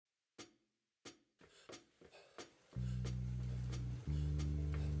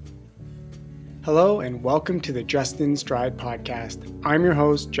Hello and welcome to the Justin Stride podcast. I'm your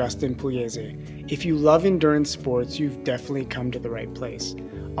host, Justin Pugliese. If you love endurance sports, you've definitely come to the right place.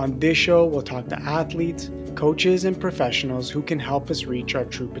 On this show, we'll talk to athletes, coaches, and professionals who can help us reach our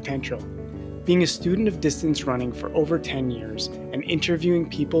true potential. Being a student of distance running for over 10 years and interviewing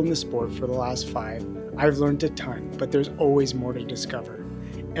people in the sport for the last 5, I've learned a ton, but there's always more to discover.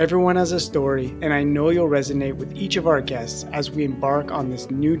 Everyone has a story, and I know you'll resonate with each of our guests as we embark on this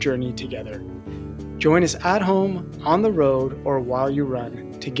new journey together. Join us at home, on the road, or while you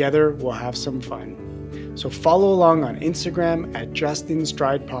run. Together, we'll have some fun. So follow along on Instagram at Justin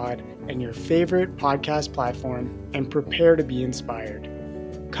Stride Pod and your favorite podcast platform, and prepare to be inspired.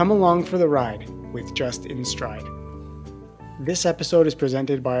 Come along for the ride with Just in Stride. This episode is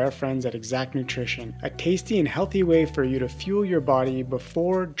presented by our friends at Exact Nutrition, a tasty and healthy way for you to fuel your body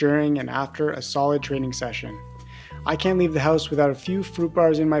before, during, and after a solid training session. I can't leave the house without a few fruit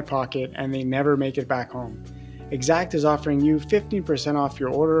bars in my pocket, and they never make it back home. Exact is offering you 15% off your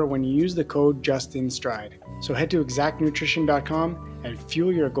order when you use the code JustinStride. So head to exactnutrition.com and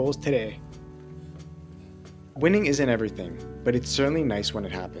fuel your goals today. Winning isn't everything, but it's certainly nice when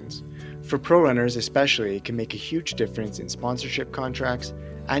it happens. For pro runners especially, it can make a huge difference in sponsorship contracts,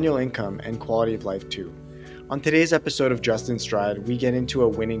 annual income, and quality of life too. On today's episode of Justin Stride, we get into a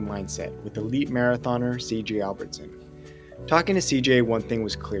winning mindset with elite marathoner CJ Albertson. Talking to CJ, one thing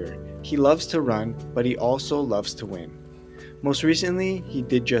was clear. He loves to run, but he also loves to win. Most recently, he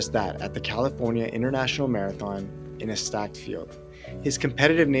did just that at the California International Marathon in a stacked field. His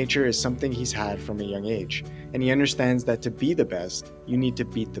competitive nature is something he's had from a young age, and he understands that to be the best, you need to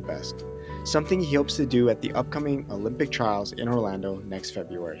beat the best. Something he hopes to do at the upcoming Olympic trials in Orlando next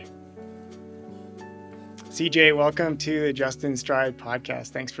February. CJ, welcome to the Justin Stride podcast.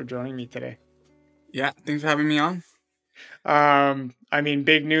 Thanks for joining me today. Yeah, thanks for having me on.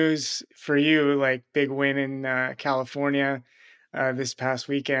 Big news for you, like big win in California this past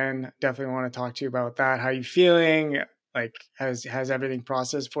weekend. Definitely want to talk to you about that. How you feeling? Like, has everything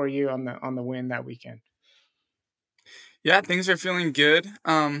processed for you on the win that weekend? Yeah, things are feeling good.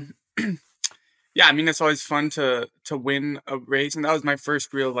 It's always fun to win a race, and that was my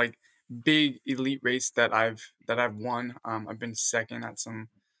first real big elite race that I've won. I've been second at some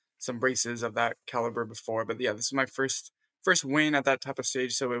races of that caliber before, but yeah, this is my first win at that type of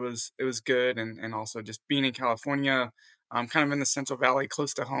stage, so it was good, and also just being in California, kind of in the Central Valley,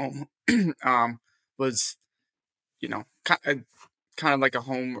 close to home, was kind of like a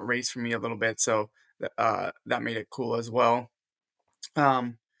home race for me a little bit, so that made it cool as well.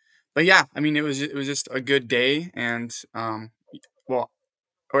 But yeah, it was just a good day, and well,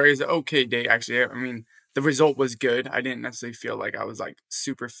 or it was an okay day actually. The result was good. I didn't necessarily feel like I was like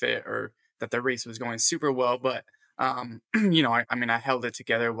super fit or that the race was going super well, but I held it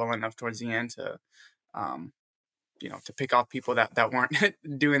together well enough towards the end to um, to pick off people that weren't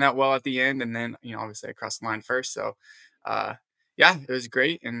doing that well at the end, and then obviously I crossed the line first. So uh, yeah, it was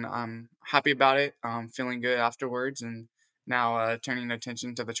great, and I'm happy about it. Feeling good afterwards, and now turning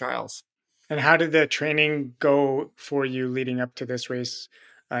attention to the trials. And how did the training go for you leading up to this race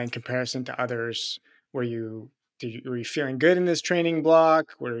in comparison to others? Were you were you feeling good in this training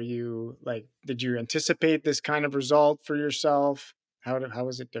block? Did you anticipate this kind of result for yourself? How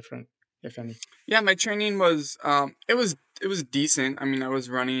was it different, if any? Yeah, my training was it was decent. I was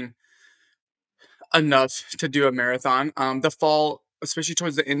running enough to do a marathon. The fall, especially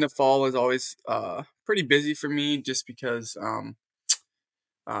towards the end of fall, is always pretty busy for me, just because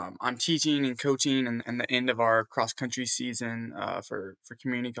I'm teaching and coaching, and the end of our cross country season for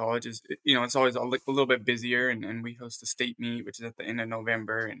community colleges. It's always a little bit busier, and we host a state meet, which is at the end of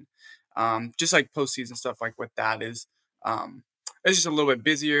November, and just like postseason stuff like what that is. It's just a little bit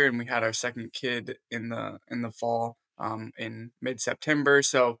busier, and we had our second kid in the fall, in mid-September.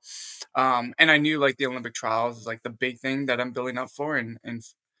 So, and I knew like the Olympic trials is like the big thing that I'm building up for in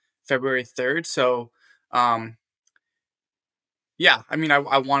February 3rd. So, yeah,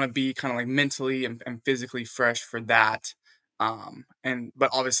 I want to be kind of like mentally and physically fresh for that. But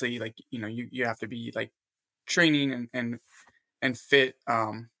obviously, like, you have to be like training and fit,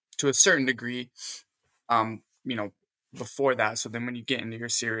 to a certain degree, um, you know, before that. So then when you get into your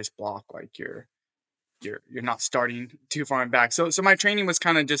serious block, like you're not starting too far back. So my training was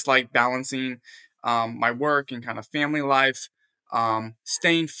kind of just like balancing my work and kind of family life,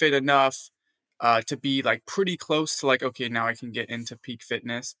 staying fit enough to be like pretty close to like, okay, now I can get into peak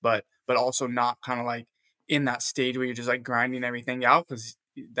fitness, but also not kind of like in that stage where you're just like grinding everything out, because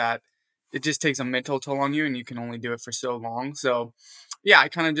that it just takes a mental toll on you, and you can only do it for so long. So yeah, I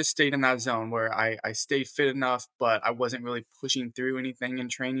kind of just stayed in that zone where I stayed fit enough, but I wasn't really pushing through anything in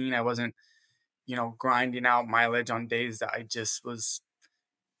training. I wasn't grinding out mileage on days that I just was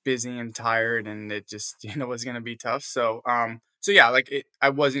busy and tired, and it just was going to be tough. So yeah, like I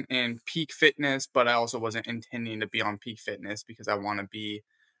wasn't in peak fitness, but I also wasn't intending to be on peak fitness because I want to be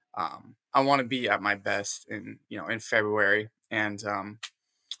at my best in February. And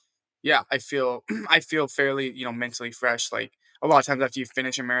yeah, I feel I feel fairly mentally fresh. Like a lot of times after you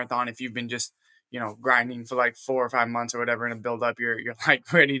finish a marathon, if you've been just grinding for like 4 or 5 months or whatever in a build up, you're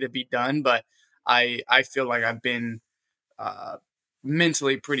like ready to be done. But I feel like I've been uh,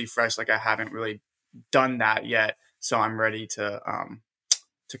 mentally pretty fresh. Like I haven't really done that yet, so I'm ready to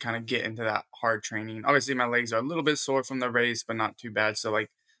kind of get into that hard training. Obviously, my legs are a little bit sore from the race, but not too bad. So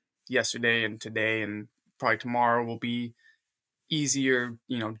like yesterday and today and probably tomorrow will be easier.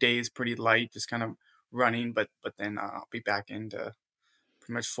 Days pretty light, just kind of running. But then I'll be back into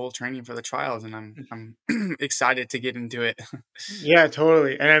pretty much full training for the trials, and I'm excited to get into it. Yeah,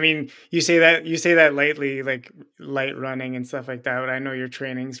 totally. And I mean, you say that lightly, like light running and stuff like that. But I know your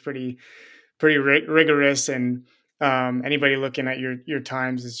training's pretty rigorous, and anybody looking at your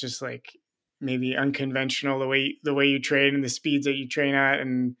times is just like maybe unconventional the way you train and the speeds that you train at,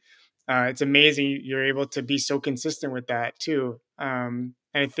 and it's amazing you're able to be so consistent with that too. And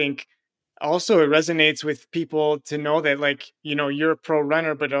I think also it resonates with people to know that, like, you're a pro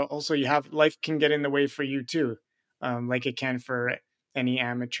runner, but also you have life can get in the way for you too, like it can for any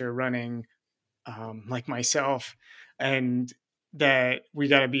amateur running, like myself. And that we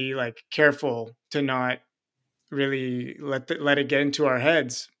got to be like careful to not really let it get into our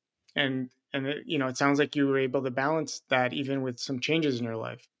heads. And it sounds like you were able to balance that even with some changes in your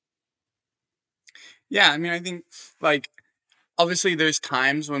life. Yeah, I mean, I think like obviously there's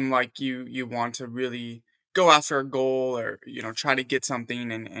times when like you want to really go after a goal or try to get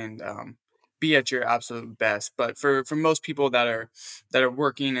something and be at your absolute best. But for most people that are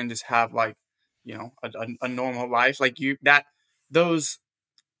working and just have like a normal life, like you that those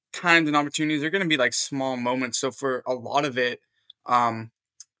times and opportunities are going to be like small moments. So for a lot of it, um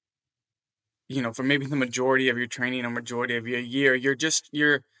for maybe the majority of your training or majority of your year,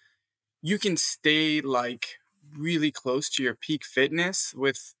 you can stay like really close to your peak fitness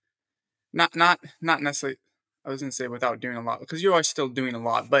with not necessarily. I was gonna say without doing a lot, because you are still doing a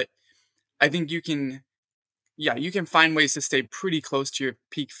lot, but I think you can, yeah, you can find ways to stay pretty close to your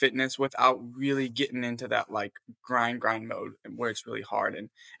peak fitness without really getting into that like grind mode where it's really hard.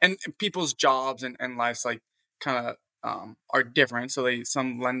 And people's jobs and lives like kind of are different, so they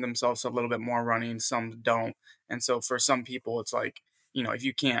some lend themselves to a little bit more running, some don't. And so for some people it's like, if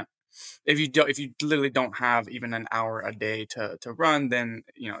you can't, if you literally don't have even an hour a day to run, then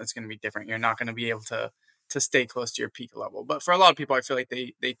it's going to be different. You're not going to be able to stay close to your peak level. But for a lot of people, I feel like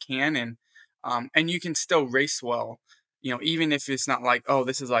they can. And you can still race well, even if it's not like, oh,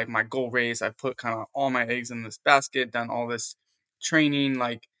 this is like my goal race, I put kind of all my eggs in this basket, done all this training,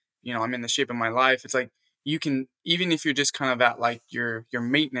 like I'm in the shape of my life. It's like you can, even if you're just kind of at like your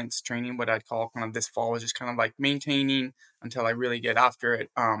maintenance training, what I'd call kind of this fall is just kind of like maintaining until I really get after it.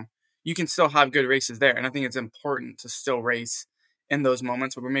 You can still have good races there. And I think it's important to still race in those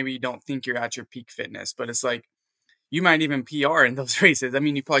moments where maybe you don't think you're at your peak fitness, but it's like you might even PR in those races. I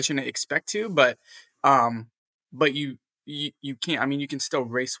mean, you probably shouldn't expect to, um, but you can't. I mean, you can still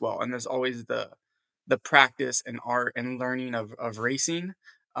race well, and there's always the practice and art and learning of racing,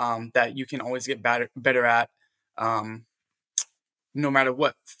 that you can always get better at. Um, no matter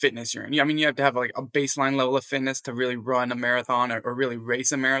what fitness you're in. Yeah, I mean, you have to have like a baseline level of fitness to really run a marathon or really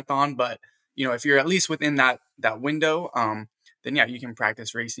race a marathon. But if you're at least within that window, then yeah, you can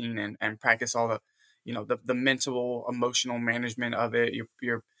practice racing and practice all the mental, emotional management of it,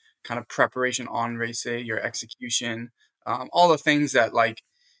 your kind of preparation on race day, your execution, all the things that like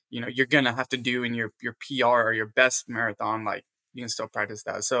you're gonna have to do in your PR or your best marathon. Like you can still practice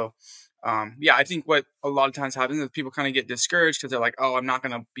that. So yeah, I think what a lot of times happens is people kind of get discouraged because they're like, oh, I'm not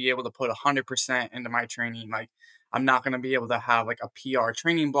going to be able to put 100% into my training. Like, I'm not going to be able to have like a PR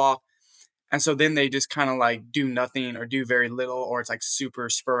training block. And so then they just kind of like do nothing or do very little, or it's like super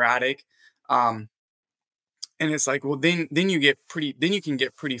sporadic. Um, and it's like, well, then you can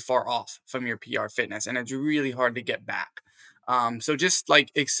get pretty far off from your PR fitness, and it's really hard to get back. So just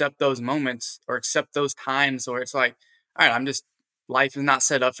like accept those moments or accept those times where it's like, all right, life is not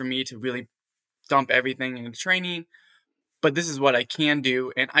set up for me to really dump everything into training, but this is what I can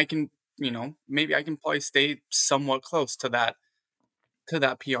do, and I can, maybe I can probably stay somewhat close to that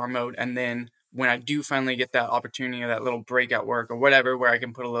PR mode, and then when I do finally get that opportunity or that little break at work or whatever, where I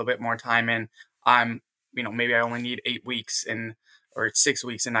can put a little bit more time in, I'm, maybe I only need 8 weeks and or 6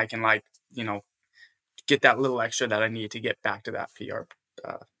 weeks, and I can like, get that little extra that I need to get back to that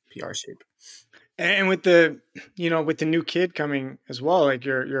PR shape. And with the, with the new kid coming as well, like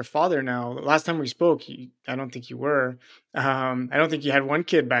you're a father now. Last time we spoke, I don't think you were. I don't think you had one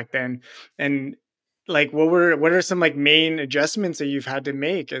kid back then. And like, what are some like main adjustments that you've had to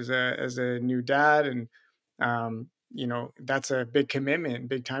make as a new dad? And that's a big commitment,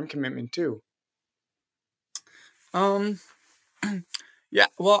 big time commitment too. Um, yeah,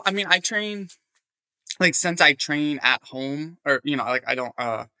 well, I mean, I train like since I train at home, or like I don't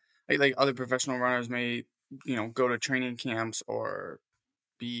like other professional runners may go to training camps or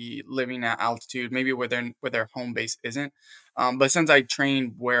be living at altitude, maybe where their home base isn't. But since I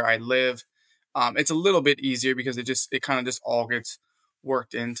train where I live, it's a little bit easier because it kind of just all gets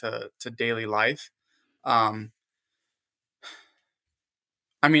worked into daily life. Um,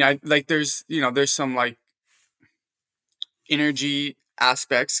 I mean, I like there's some like energy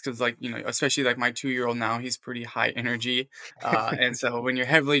aspects because like especially like my 2-year old now, he's pretty high energy, and so when you're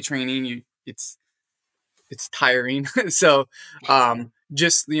heavily training, it's tiring. So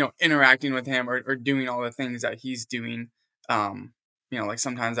just interacting with him, or doing all the things that he's doing, like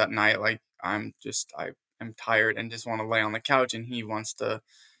sometimes at night, like I am tired and just want to lay on the couch, and he wants to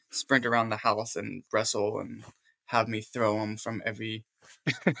sprint around the house and wrestle and have me throw him from every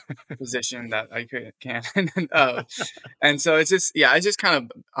position that I can. And so it's just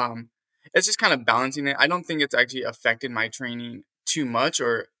kind of it's just kind of balancing it. I don't think it's actually affected my training too much,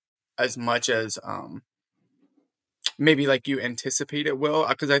 or as much as maybe like you anticipate it will,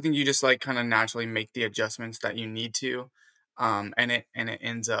 because I think you just like kind of naturally make the adjustments that you need to, and it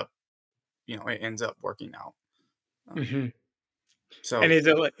ends up it ends up working out. Um, Hmm. And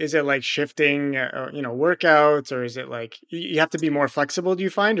so is it like shifting, workouts, or is it like you have to be more flexible? Do you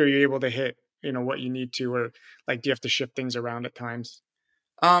find, or are you able to hit, what you need to, or like do you have to shift things around at times?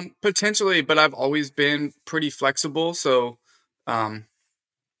 potentially, but I've always been pretty flexible. So um,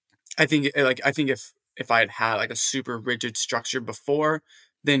 I think if I had had like a super rigid structure before,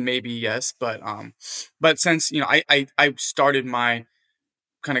 then maybe yes. But since I started my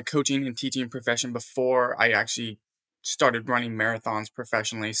kind of coaching and teaching profession before I actually started running marathons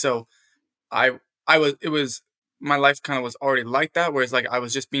professionally. So I I was it was my life kind of was already like that, whereas like I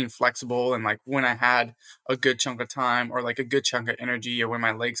was just being flexible, and like when I had a good chunk of time or like a good chunk of energy, or when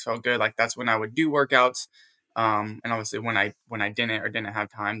my legs felt good, like that's when I would do workouts. And obviously when I didn't or didn't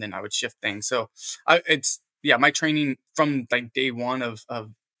have time, then I would shift things. So it's yeah, my training from like day one of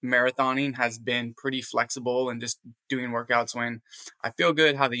marathoning has been pretty flexible, and just doing workouts when I feel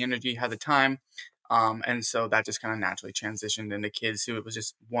good, have the energy, have the time. And so that just kind of naturally transitioned into kids, who it was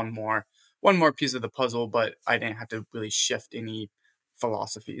just one more piece of the puzzle, but I didn't have to really shift any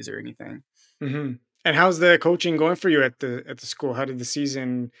philosophies or anything. Hmm. And how's the coaching going for you at the school? How did the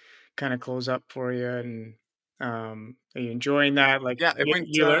season kind of close up for you? And are you enjoying that? Like Yeah, it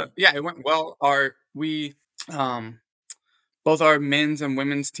went well. Our we um both our men's and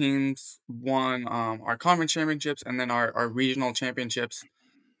women's teams won our conference championships, and then our regional championships.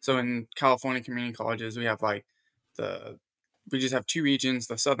 So in California community colleges, we have like the we just have two regions,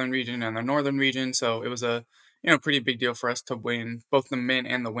 the southern region and the northern region. So it was a pretty big deal for us to win, both the men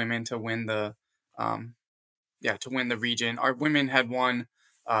and the women, to win the um, to win the region. Our women had won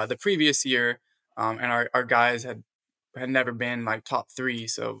the previous year, and our guys had never been like top three.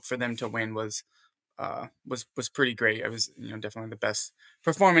 So for them to win was pretty great. It was definitely the best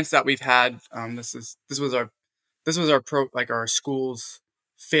performance that we've had. This was our our school's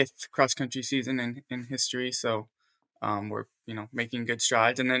fifth cross country season in history. So we're making good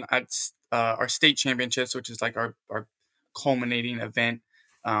strides. And then at our state championships, which is like our culminating event,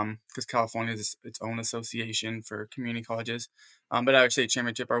 because California is its own association for community colleges. But at our state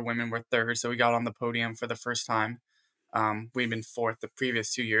championship, our women were third, so we got on the podium for the first time. We've been fourth the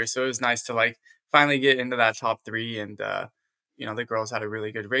previous 2 years, so it was nice to like finally get into that top three. And the girls had a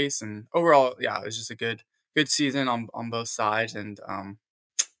really good race, and overall, yeah, it was just a good season on both sides, and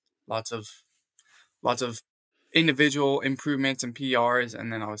lots of lots of individual improvements and PRs,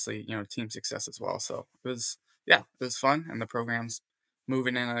 and then obviously team success as well. So it was fun, and the program's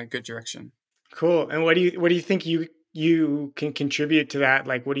moving in a good direction. Cool. And what do you think you can contribute to that?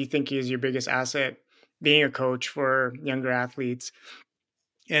 Like, what do you think is your biggest asset being a coach for younger athletes,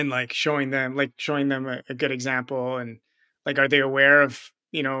 and like showing them a good example, and like are they aware of,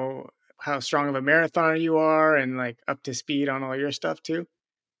 how strong of a marathoner you are, and like up to speed on all your stuff too?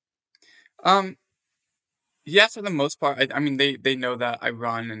 Um, Yeah, for the most part, I mean, they know that I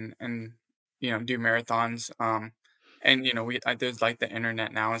run and do marathons. And there's like the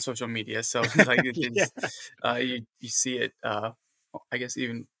internet now and social media, so it's like Yeah. it's you see it. I guess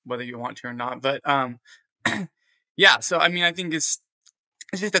even whether you want to or not, but yeah. So I mean, I think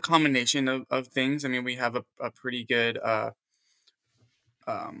it's just a combination of things. I mean, we have a pretty good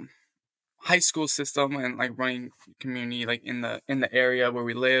um, high school system and like running community like in the area where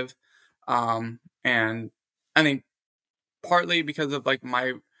we live, and I think partly because of like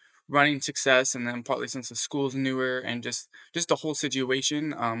my running success, and then partly since the school's newer and just the whole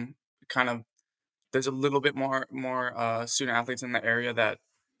situation, kind of there's a little bit more student athletes in the area that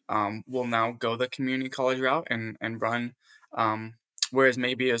will now go the community college route and run. Um, Whereas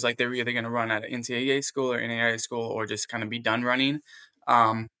maybe it was like they were either going to run at an NCAA school or NAIA school or just kind of be done running.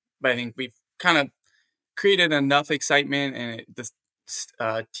 Um, but I think we've kind of created enough excitement, and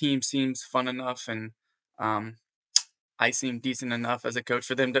the team seems fun enough, and um, I seem decent enough as a coach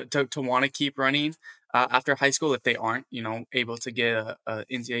for them to want to keep running after high school if they aren't, able to get a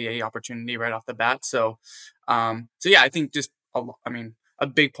NCAA opportunity right off the bat. So yeah, I think just I mean, a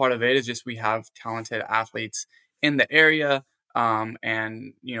big part of it is just we have talented athletes in the area,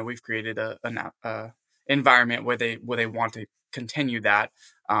 and we've created a environment where they want to continue that,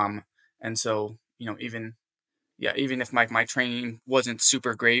 and so even yeah, even if my training wasn't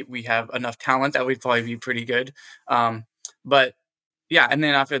super great, we have enough talent that we'd probably be pretty good. Um, but yeah, and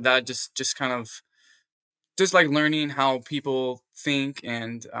then after that, just kind of just like learning how people think,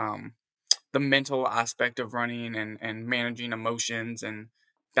 and the mental aspect of running, and managing emotions and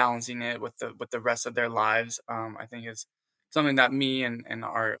balancing it with the rest of their lives. I think is something that me and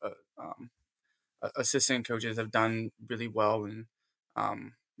our assistant coaches have done really well. And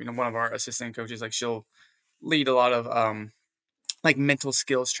one of our assistant coaches, like she'll lead a lot of like mental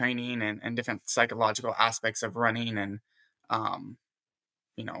skills training, and different psychological aspects of running, and um,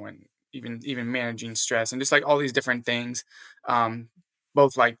 and even managing stress, and just like all these different things, um,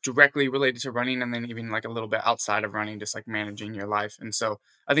 both like directly related to running, and then even like a little bit outside of running, just like managing your life. And so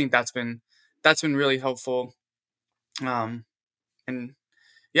I think that's been really helpful. Um, and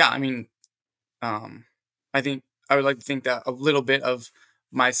yeah, I mean, um, I think I would like to think that a little bit of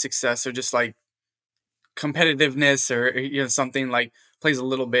my success, or just like competitiveness, or something like plays a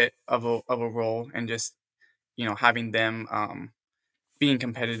little bit of a role, and just having them being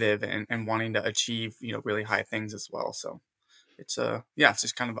competitive, and wanting to achieve really high things as well. So yeah, it's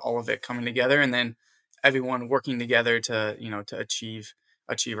just kind of all of it coming together, and then everyone working together to to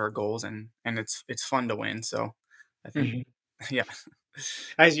achieve our goals, and it's fun to win. So I think Mhm. yeah.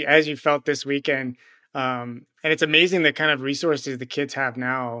 As you felt this weekend, and it's amazing the kind of resources the kids have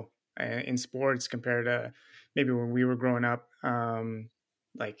now in sports compared to maybe when we were growing up.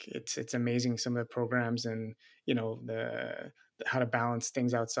 Like it's amazing some of the programs, and how to balance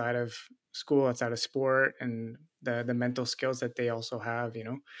things outside of school, outside of sport, and the mental skills that they also have.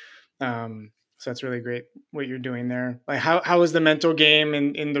 So that's really great what you're doing there. Like how was the mental game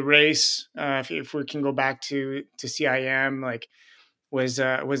in the race? If we can go back to CIM, like was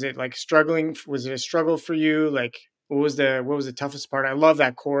it like struggling? Was it a struggle for you? Like what was the toughest part? I love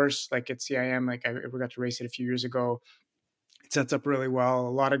that course. Like at CIM, like I got to race it a few years ago. It sets up really well. A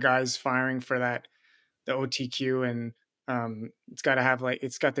lot of guys firing for the OTQ, and it's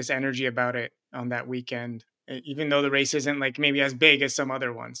got this energy about it on that weekend, even though the race isn't like maybe as big as some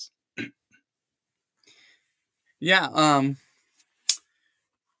other ones. Yeah,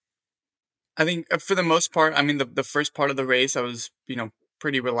 I think for the most part, I mean, the first part of the race, I was,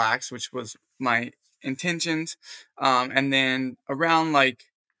 pretty relaxed, which was my intentions. And then around like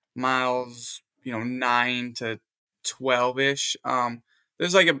miles, 9 to 12 ish,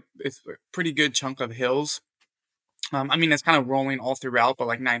 there's like it's a pretty good chunk of hills. I mean, it's kind of rolling all throughout, but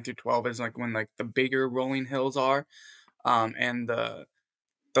like 9 through 12 is like when like the bigger rolling hills are. And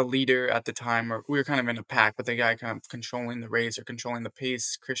the leader at the time, or we were kind of in a pack, but the guy kind of controlling the race or controlling the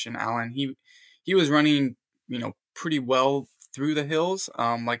pace, Christian Allen, he was running, pretty well through the hills.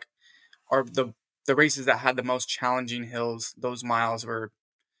 Like our the races that had the most challenging hills, those miles were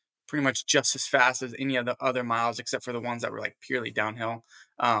pretty much just as fast as any of the other miles, except for the ones that were like purely downhill.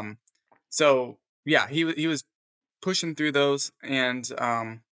 Um, so yeah, he was pushing through those, and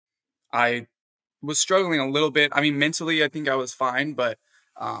I was struggling a little bit. I mean, mentally, I think I was fine, but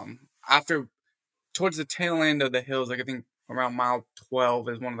after towards the tail end of the hills, like I think around mile 12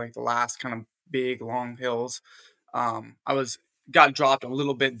 is one of like the last kind of big long hills. I was got dropped a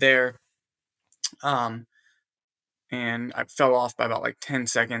little bit there, um, and I fell off by about like 10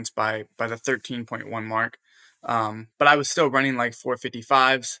 seconds by the 13.1 mark. But I was still running like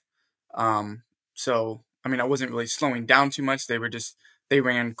 4:55s. So I mean, I wasn't really slowing down too much. They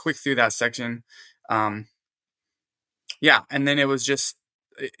ran quick through that section. Um, yeah, and then it was just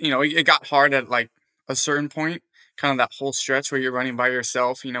it got hard at like a certain point, kind of that whole stretch where you're running by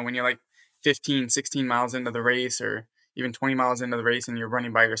yourself, when you're like 15, 16 miles into the race, or even 20 miles into the race and you're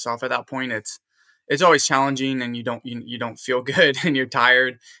running by yourself at that point, it's always challenging, and you don't feel good, and you're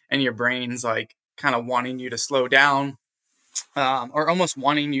tired, and your brain's like kind of wanting you to slow down, or almost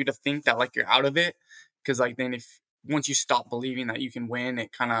wanting you to think that like you're out of it, because like then if once you stop believing that you can win,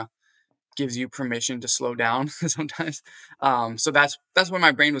 it kind of gives you permission to slow down sometimes. So that's where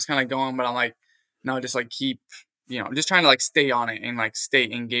my brain was kind of going, but I'm like, no, just like keep, just trying to like stay on it and like stay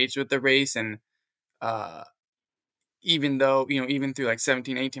engaged with the race. And uh, even though, even through like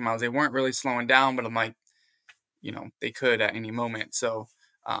 17, 18 miles, they weren't really slowing down, but I'm like, they could at any moment. So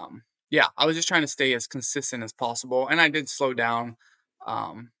yeah, I was just trying to stay as consistent as possible, and I did slow down.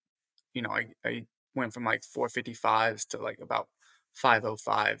 Um, I went from like 4:55s to like about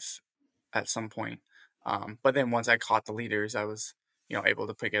 5:05s at some point. But then once I caught the leaders, I was, able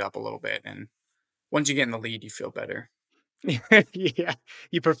to pick it up a little bit. And once you get in the lead, you feel better. Yeah.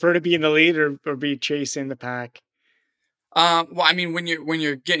 You prefer to be in the lead or be chasing the pack? Well, I mean, when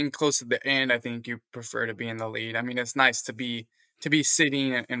you're getting close to the end, I think you prefer to be in the lead. I mean, it's nice to be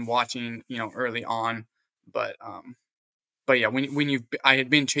sitting and watching, early on, but yeah, I had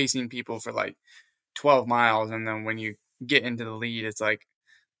been chasing people for like 12 miles, and then when you get into the lead, it's like,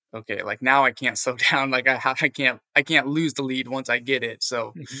 okay, like now I can't slow down. Like I can't lose the lead once I get it.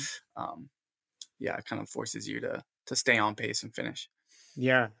 So, Mhm. um, yeah, it kind of forces you to stay on pace and finish.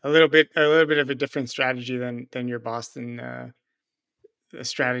 Yeah, a little bit of a different strategy than your Boston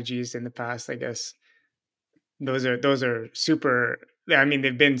strategies in the past, I guess. Those are super. I mean,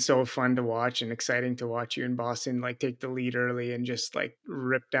 they've been so fun to watch and exciting to watch you in Boston, like take the lead early and just like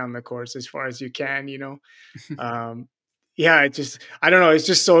rip down the course as far as you can, Um, yeah, it just I don't know, it's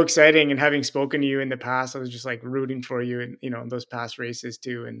just so exciting. And having spoken to you in the past, I was just like rooting for you in those past races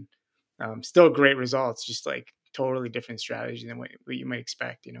too, and still great results. Just like totally different strategy than what you might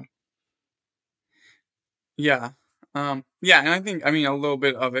expect. Yeah. Yeah, and I think, I mean, a little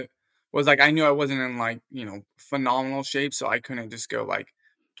bit of it was like I knew I wasn't in like, phenomenal shape, so I couldn't just go like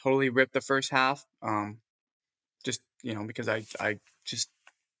totally rip the first half. Just, because I just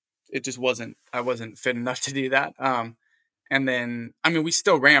it just wasn't I wasn't fit enough to do that. And then I mean, we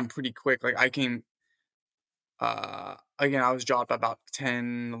still ran pretty quick. Like I came again, I was dropped about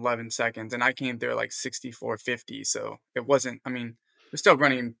 10, 11 seconds, and I came through like 64:50. So it wasn't, I mean, we're still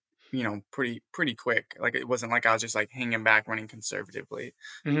running, pretty quick. Like it wasn't like I was just like hanging back running conservatively.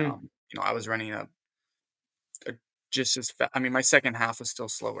 Hmm. I was running a just as fast. I mean, my second half was still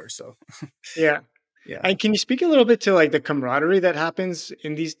slower. So Yeah. yeah. And can you speak a little bit to like the camaraderie that happens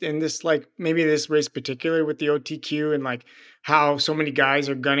in this like maybe this race particular with the OTQ, and like how so many guys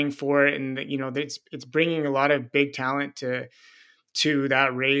are gunning for it, and it's bringing a lot of big talent to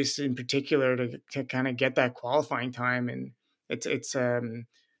that race in particular to kind of get that qualifying time. And it's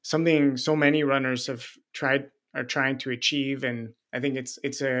something so many runners are trying to achieve. And I think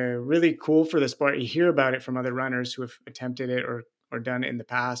it's a really cool for the sport. You hear about it from other runners who have attempted it or done it in the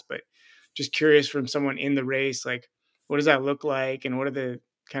past, but just curious from someone in the race, like what does that look like, and what are the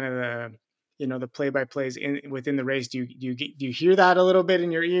kind of the play by plays in within the race? Do you hear that a little bit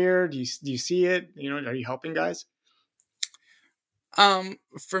in your ear? Do you see it? Are you helping guys?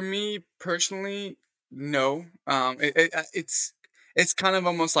 For me personally, no. It's kind of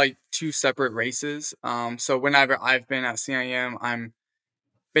almost like two separate races. So whenever I've been at CIM, I'm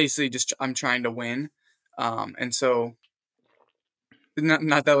basically just I'm trying to win. And so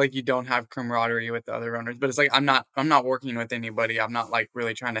not that like you don't have camaraderie with the other runners, but it's like I'm not working with anybody. I'm not like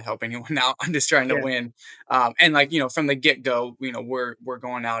really trying to help anyone out. I'm just trying to Yeah. win. And like from the get go, we're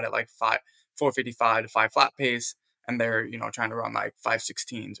going out at like 4:55 to 5 flat pace, and they're trying to run like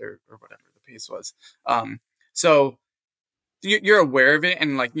 5:16s or whatever the pace was. So you're aware of it,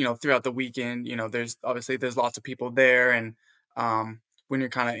 and like throughout the weekend, there's lots of people there, and when you're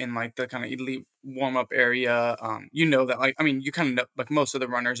kind of in like the kind of elite warm up area, that like I mean you kind of know like most of the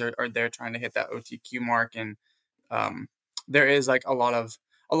runners are there trying to hit that OTQ mark, and um, there is like a lot of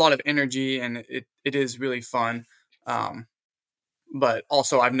energy, and it is really fun. Um, but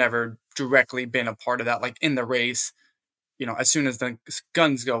also I've never directly been a part of that like in the race. As soon as the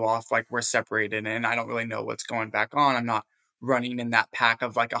guns go off, like we're separated, and I don't really know what's going back on. I'm not running in that pack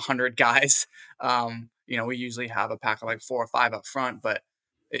of like 100 guys. We usually have a pack of like 4 or 5 up front, but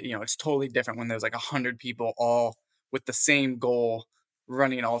it's totally different when there's like 100 people all with the same goal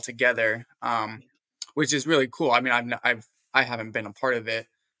running all together, which is really cool. I mean, I haven't been a part of it,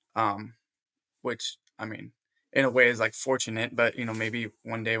 um, which I mean, in a way is like fortunate, but maybe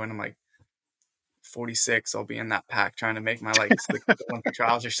one day when I'm like 46, I'll be in that pack trying to make my like sixth Olympic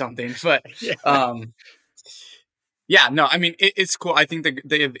trials or something. But Yeah. um, yeah, no, I mean it's cool. I think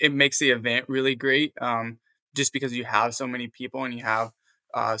it makes the event really great. just because you have so many people and you have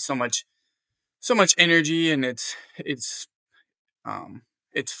so much energy, and it's um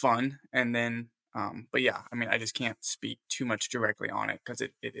it's fun. And then but yeah, I mean, I just can't speak too much directly on it because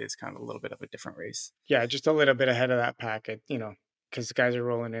it is kind of a little bit of a different race. Yeah, just a little bit ahead of that packet, because the guys are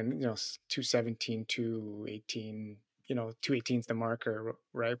rolling in, 217, 218, 218 is the marker,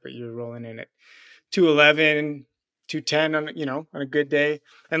 right? But you're rolling in at 211, 210 on, on a good day.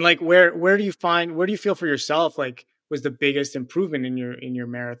 And like, where do you feel for yourself, like, was the biggest improvement in your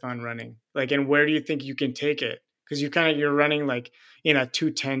marathon running? Like, and where do you think you can take it? Because you're running like in a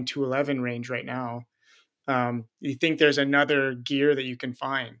 210, 211 range right now. You think there's another gear that you can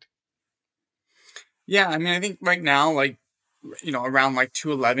find? Yeah, I mean, I think right now, like, around like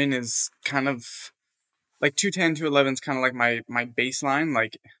 211 is kind of like 210, 211 is kind of like my baseline.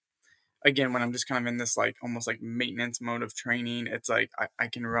 Like, again, when I'm just kind of in this like almost like maintenance mode of training, it's like I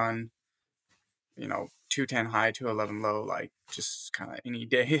can run, 210 high, 211 low, like just kind of any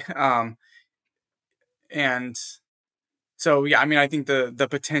day. And so yeah, I mean, I think the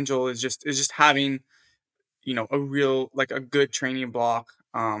potential is just having, a real, like, a good training block.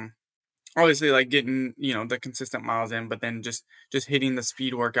 Obviously, like, getting, the consistent miles in, but then just hitting the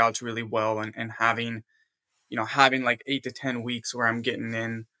speed workouts really well, and having like 8 to 10 weeks where I'm getting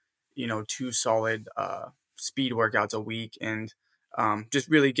in, two solid speed workouts a week, and just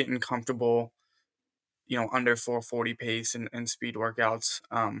really getting comfortable, under 440 pace and speed workouts.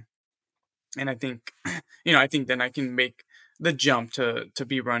 And I think, I think then I can make the jump to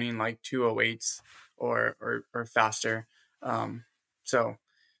be running like 208s or faster. Um, so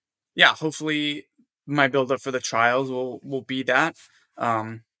yeah, hopefully my build up for the trials will be that.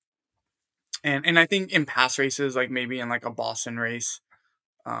 Um, and I think in past races, like maybe in like a Boston race,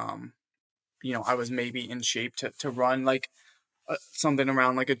 um, I was maybe in shape to run like something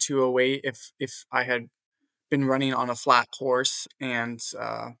around like a 208 if I had been running on a flat course and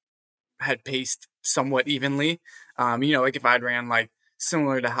had paced somewhat evenly. Like if I'd ran like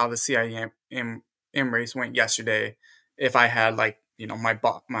similar to how the CIM race went yesterday, if I had like,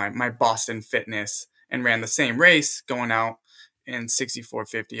 my Boston fitness and ran the same race going out in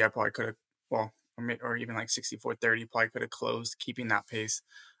 64:50, I probably could have, well, or even like 64:30, probably could have closed keeping that pace.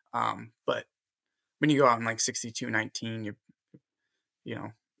 But when you go out in like 62:19, you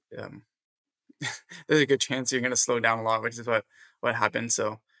know, um, there's a good chance you're going to slow down a lot, which is what happened.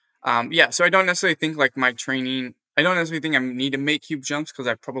 So, yeah. So I don't necessarily think like my training. I don't necessarily think I need to make huge jumps because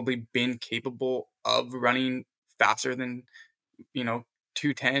I've probably been capable of running faster than, you know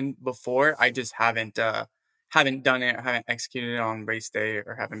 210 before. I just haven't done it, haven't executed it on race day,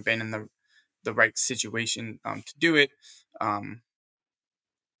 or haven't been in the right situation to do it. And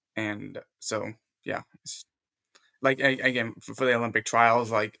so yeah, like again for the Olympic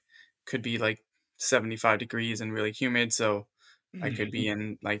trials, like could be like 75 degrees and really humid, so I could be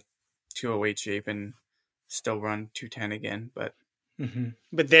in like 208 shape and still run 210 again. But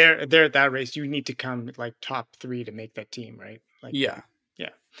But there at that race, you need to come like top three to make that team, right? Like, yeah, yeah.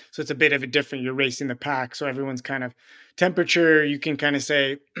 So it's a bit of a different. You're racing the pack, so everyone's kind of temperature. You can kind of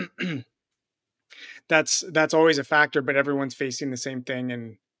say that's always a factor, but everyone's facing the same thing,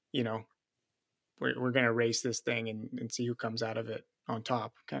 and you know we're gonna race this thing and see who comes out of it on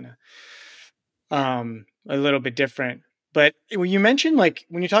top, kind of. A little bit different. But when you mentioned, like,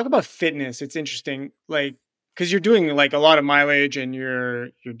 when you talk about fitness, it's interesting, like, because you're doing like a lot of mileage and you're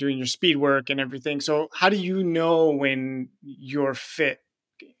doing your speed work and everything. So how do you know when you're fit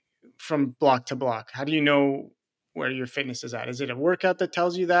from block to block? How do you know where your fitness is at? Is it a workout that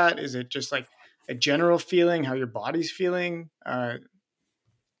tells you that? Is it just like a general feeling, how your body's feeling?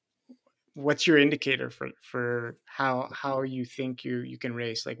 What's your indicator for how you think you can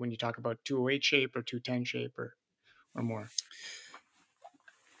race? Like when you talk about 208 shape or 210 shape or more.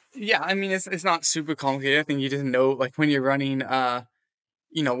 yeah. I mean, it's not super complicated. I think you just know, like, when you're running.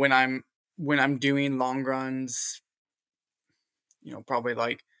 When I'm doing long runs, probably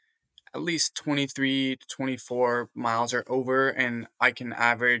like at least 23 to 24 miles or over, and I can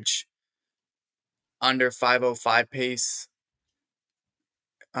average under 505 pace,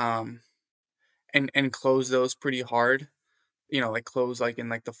 um and close those pretty hard, like close like in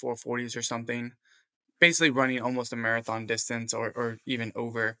like the 440s or something, basically running almost a marathon distance, or even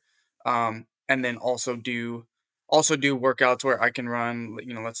over. And then also do workouts where I can run,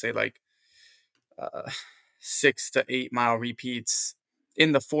 let's say like uh, 6 to 8 mile repeats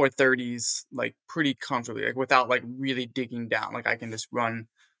in the 430s, like pretty comfortably, like without like really digging down. Like I can just run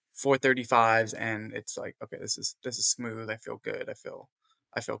 435s, and it's like, okay, this is smooth. I feel good.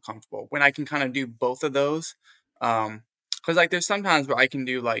 I feel comfortable when I can kind of do both of those. Because like there's sometimes where I can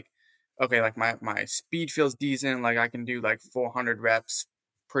do like okay, like my speed feels decent. Like I can do like 400 reps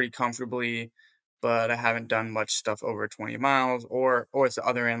pretty comfortably, but I haven't done much stuff over 20 miles. Or it's the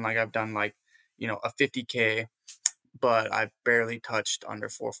other end. Like I've done like, a 50K, but I've barely touched under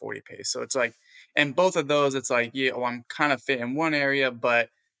 440 pace. So it's like, and both of those, it's like, yeah, well, I'm kind of fit in one area, but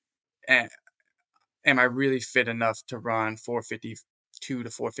a- am I really fit enough to run 452 to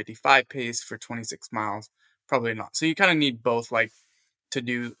 455 pace for 26 miles? Probably not. So you kind of need both, like to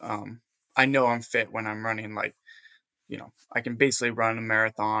do. I know I'm fit when I'm running, like, I can basically run a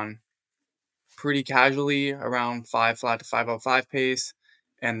marathon pretty casually around 5 flat to 505 pace,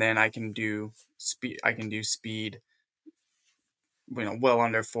 and then I can do speed, well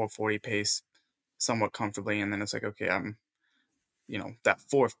under 440 pace somewhat comfortably, and then it's like, okay, I'm, that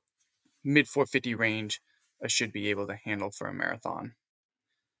mid 450 range I should be able to handle for a marathon.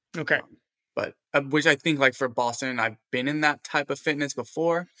 Okay. But which I think, like for Boston, I've been in that type of fitness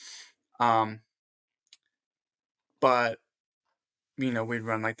before. Um, but we'd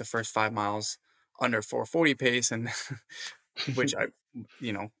run like the first 5 miles under 440 pace, and which I,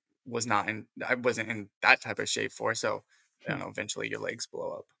 you know, I wasn't in that type of shape for. So I don't know, eventually your legs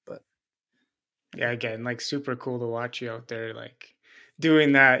blow up. But Yeah, again, like super cool to watch you out there, like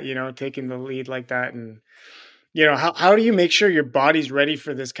doing that, taking the lead like that. And, how do you make sure your body's ready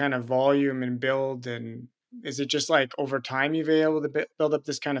for this kind of volume and build? And is it just like over time you've been able to build up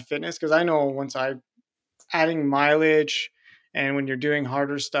this kind of fitness? Because I know once I adding mileage and when you're doing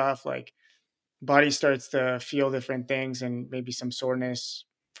harder stuff, like body starts to feel different things and maybe some soreness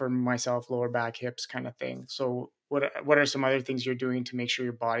for myself, lower back, hips kind of thing. So what are some other things you're doing to make sure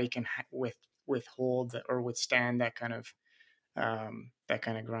your body can withhold or withstand that kind of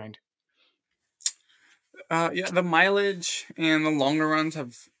grind? yeah, the mileage and the longer runs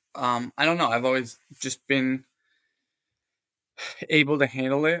have, I don't know, I've always just been able to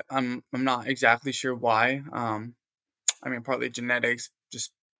handle it. I'm not exactly sure why. I mean, partly genetics,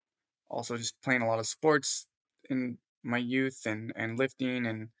 just also just playing a lot of sports in my youth, and lifting,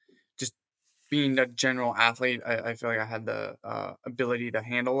 and just being a general athlete. I feel like I had the ability to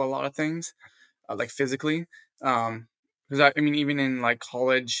handle a lot of things, like physically. Because I mean, even in like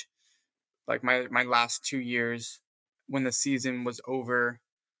college, like my last 2 years, when the season was over,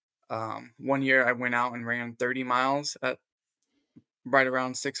 one year I went out and ran 30 miles at right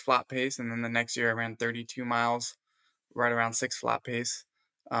around six flat pace, and then the next year I ran 32 miles right around six flat pace.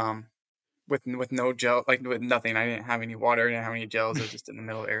 Um, with no gel, like with nothing. I didn't have any water, I didn't have any gels. I was just in the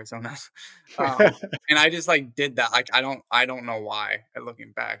middle of Arizona. And I just like did that. Like I don't know why.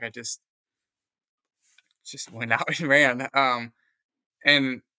 Looking back, I just went out and ran.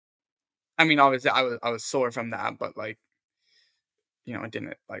 And I mean, obviously, I was sore from that, but like, it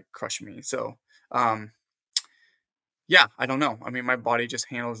didn't like crush me. So, um, yeah, I don't know. I mean, my body just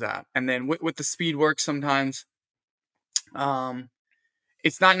handles that. And then with the speed work, sometimes, um,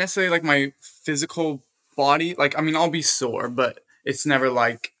 it's not necessarily like my physical body. Like, I mean, I'll be sore, but it's never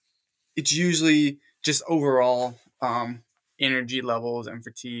like, it's usually just overall, energy levels and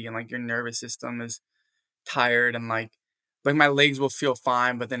fatigue, and like your nervous system is tired, and like my legs will feel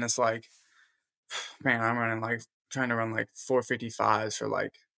fine, but then it's like, man, I'm running like trying to run like 455s for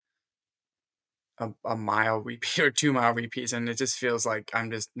like a mile repeat or 2 mile repeats, and it just feels like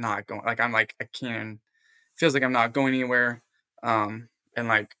I'm just not going. Like I'm like I can't. Feels like I'm not going anywhere. And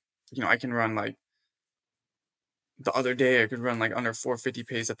like, I can run like the other day I could run like under 450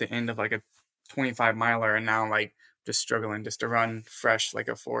 pace at the end of like a 25 miler, and now like just struggling just to run fresh like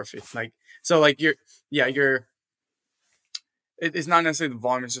a 450. Like, so like you're it's not necessarily the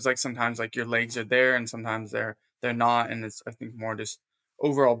volume. It's just like sometimes like your legs are there and sometimes they're not, and it's, I think, more just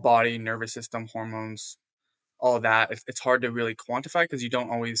overall body, nervous system, hormones, all of that. It's hard to really quantify because you don't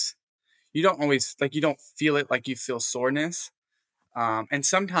always like, you don't feel it like you feel soreness. And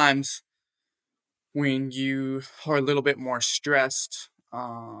sometimes when you are a little bit more stressed,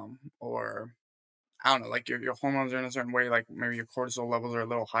 or I don't know, like your hormones are in a certain way, like maybe your cortisol levels are a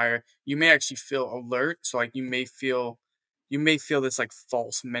little higher, you may actually feel alert. So like you may feel this like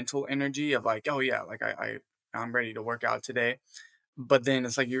false mental energy of like, oh yeah, like I'm ready to work out today. But then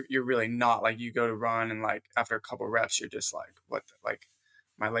it's like you're really not. Like you go to run, and like after a couple reps you're just like, what like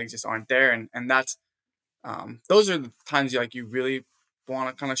my legs just aren't there. And that's, those are the times you really want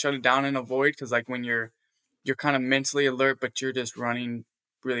to kind of shut it down and avoid, because like when you're kind of mentally alert but you're just running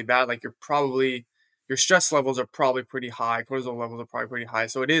really bad, like your stress levels are probably pretty high, cortisol levels are probably pretty high,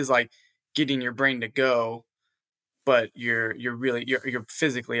 so it is like getting your brain to go, but you're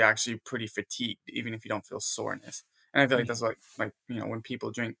physically actually pretty fatigued even if you don't feel soreness. And I feel like that's like when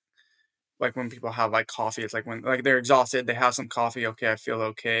people drink, like when people have like coffee, it's like when like they're exhausted, they have some coffee, okay, I feel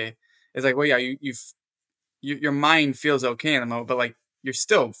okay, it's like, well, yeah, your mind feels okay in the moment, but like you're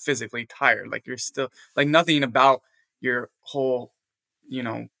still physically tired. Like you're still like nothing about your whole, you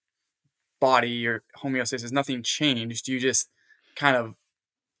know, body, your homeostasis, nothing changed. You just kind of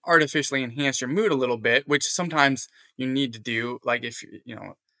artificially enhance your mood a little bit, which sometimes you need to do. Like if you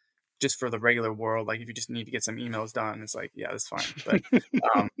know, just for the regular world, like if you just need to get some emails done, it's like, yeah, that's fine.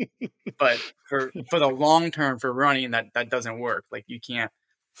 Um, but for the long term, for running, that doesn't work. Like you can't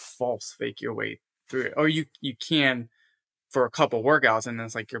false fake your way through it, or you can for a couple workouts, and then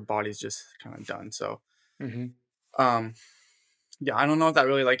it's like your body's just kind of done. So Hmm. um yeah, I don't know if that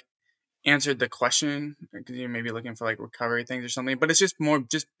really like answered the question, because you may be looking for like recovery things or something, but it's just more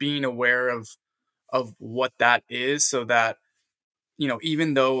just being aware of what that is, so that, you know,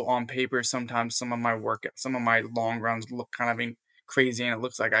 even though on paper sometimes some of my long runs look kind of crazy and it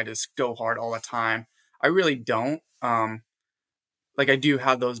looks like I just go hard all the time, I really don't. Like I do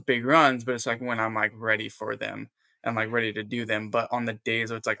have those big runs, but it's like when I'm like ready for them and like ready to do them. But on the days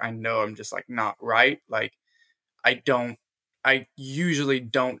where it's like I know I'm just like not right, like I don't I usually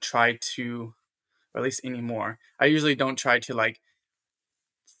don't try to, or at least anymore, I usually don't try to like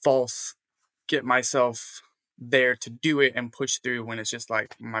false get myself there to do it and push through when it's just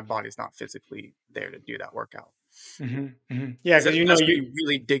like my body's not physically there to do that workout. Hmm. Hmm. Yeah, Because because that's when you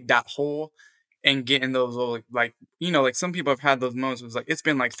really dig that hole and get in those little, like, you know, like some people have had those moments where it's like, it's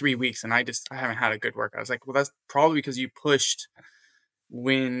been like 3 weeks and I haven't had a good workout. I was like, well, that's probably because you pushed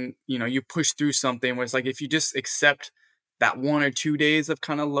when, you know, you push through something where it's like, if you just accept that 1 or 2 days of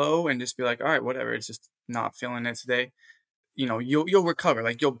kind of low and just be like, all right, whatever, it's just not feeling it today, you know, you'll recover,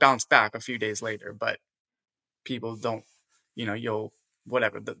 like you'll bounce back a few days later. But people don't, you know, you'll,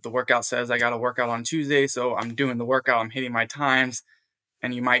 whatever, the workout says I got to work out on Tuesday, so I'm doing the workout, I'm hitting my times,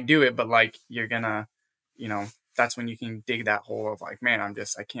 and you might do it, but like you're gonna, you know, that's when you can dig that hole of like, man,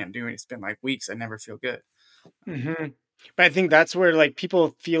 I can't do it, it's been like weeks, I never feel good. hmm But I think that's where like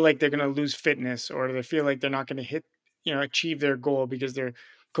people feel like they're going to lose fitness, or they feel like they're not going to hit, achieve their goal because their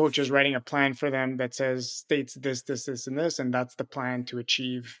coach is writing a plan for them that states this, this, this, and this, and that's the plan to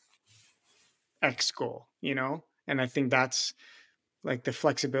achieve X goal. And I think that's like the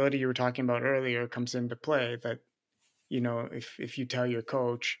flexibility you were talking about earlier comes into play. That if you tell your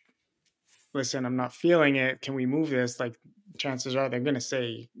coach, listen, I'm not feeling it, can we move this? Like chances are they're going to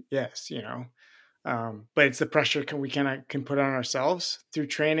say yes. But it's the pressure we can put on ourselves through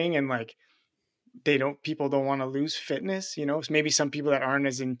training, and like people don't want to lose fitness. So maybe some people that aren't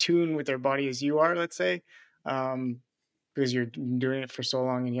as in tune with their body as you are, let's say, um, because you're doing it for so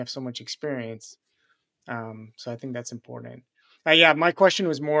long and you have so much experience. So I think that's important. Yeah, my question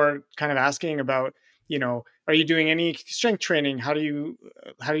was more kind of asking about, are you doing any strength training? How do you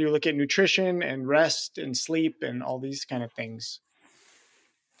look at nutrition and rest and sleep and all these kind of things?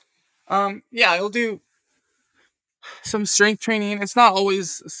 Yeah, I'll do some strength training. It's not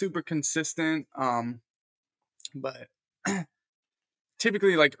always super consistent, but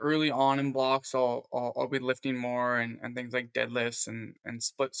typically like early on in blocks I'll be lifting more, and things like deadlifts and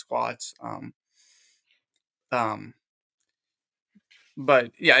split squats. Um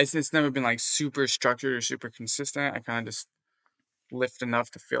but yeah, it's never been like super structured or super consistent. I kind of just lift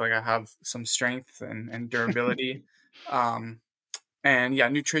enough to feel like I have some strength and durability. Um and yeah,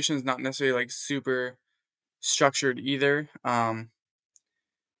 nutrition is not necessarily like super structured either.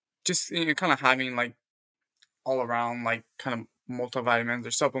 Just, you know, kind of having like all around like kind of multivitamins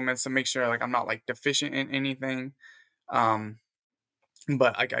or supplements to make sure like I'm not like deficient in anything. Um,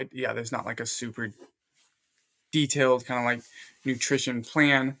 but like yeah, there's not like a super detailed kind of like nutrition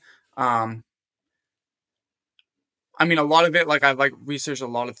plan. Um, I mean, a lot of it, like I've like researched a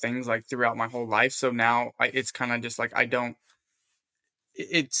lot of things like throughout my whole life. So now it's kind of just like I don't.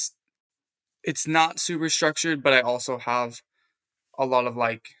 It's it's not super structured, but I also have a lot of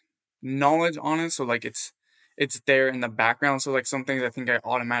like knowledge on it. So like it's there in the background. So like some things I think I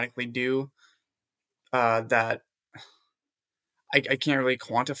automatically do, that I can't really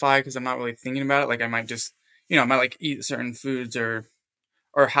quantify because I'm not really thinking about it. Like I might just, you know, I might like eat certain foods, or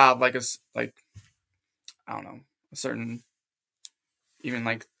have like like, I don't know, a certain, even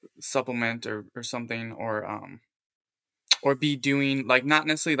like supplement or something, or be doing like, not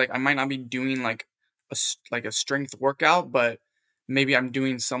necessarily like I might not be doing like like a strength workout, but maybe I'm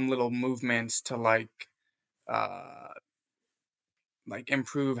doing some little movements to uh like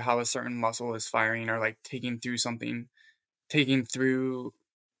improve how a certain muscle is firing, or like taking through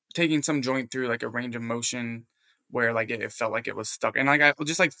taking some joint through like a range of motion where like it felt like it was stuck. And like I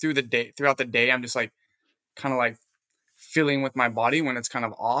just like throughout the day, I'm just like kind of like feeling with my body when it's kind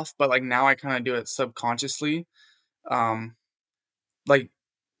of off. But like now I kind of do it subconsciously. Um like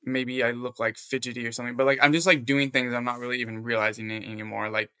maybe I look like fidgety or something, but like I'm just like doing things I'm not really even realizing it anymore.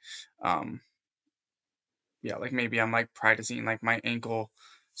 Like, um, yeah, like maybe I'm like practicing like my ankle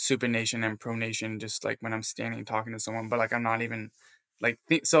supination and pronation just like when I'm standing talking to someone, but like I'm not even like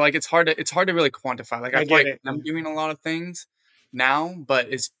so like it's hard to really quantify. Like I I feel get like it. I'm doing a lot of things now,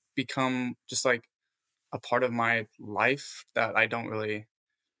 but it's become just like a part of my life that I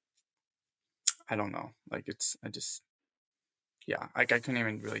don't know. Like it's I just yeah, like I couldn't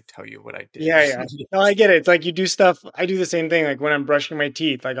even really tell you what I did. Yeah, yeah. No, I get it. It's like you do stuff. I do the same thing. Like when I'm brushing my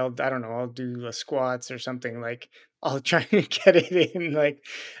teeth, like I don't know, I'll do squats or something. Like I'll try to get it in like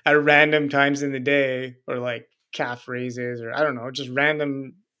at random times in the day, or like calf raises, or I don't know, just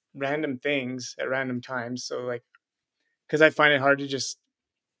random things at random times. So like, because I find it hard to just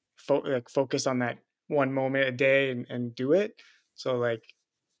focus on that one moment a day and do it. So like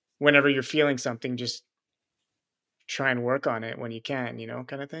whenever you're feeling something, just try and work on it when you can,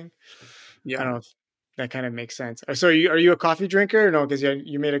 kind of thing. I Yeah. don't know if that kind of makes sense. So are you a coffee drinker? Or no, because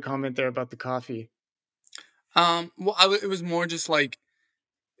you made a comment there about the coffee. Well, it was more just like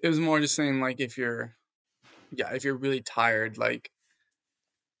it was more just saying like if you're really tired, like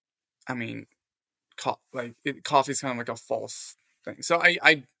I mean, coffee is kind of like a false thing. So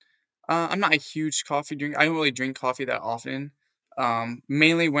I'm not a huge coffee drinker. I don't really drink coffee that often.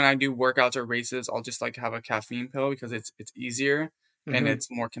 Mainly when I do workouts or races, I'll just like have a caffeine pill because it's easier and Hmm. it's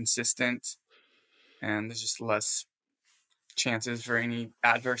more consistent and there's just less chances for any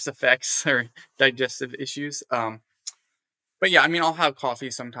adverse effects or digestive issues. But yeah, I mean, I'll have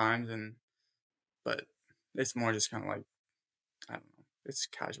coffee sometimes, but it's more just kind of like I don't know, it's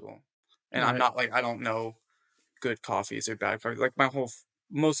casual, and I'm Right. not like I don't know good coffees or bad coffees. Like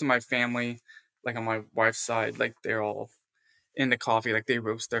most of my family, like on my wife's side, like they're all into coffee. Like they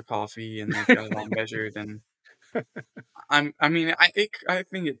roast their coffee and they've got it all measured. And I mean, I think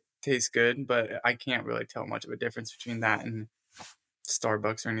it tastes good, but I can't really tell much of a difference between that and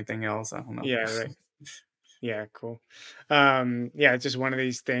Starbucks or anything else. I don't know. Yeah. Right. Yeah. Cool. Yeah. It's just one of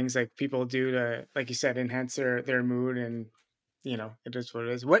these things like people do to, like you said, enhance their mood, and it is what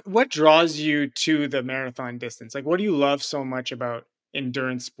it is. What draws you to the marathon distance? Like, what do you love so much about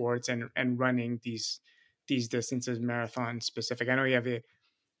endurance sports and running these distances, marathon specific? I know you have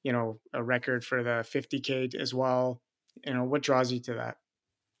a record for the 50K as well. What draws you to that?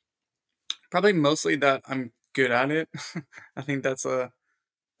 Probably mostly that I'm good at it. I think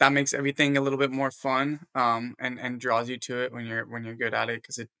that makes everything a little bit more fun. And draws you to it when you're good at it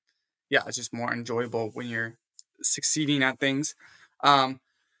because yeah, it's just more enjoyable when you're succeeding at things. Um,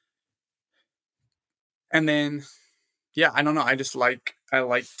 and then yeah, I don't know. I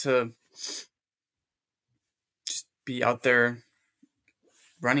like to just be out there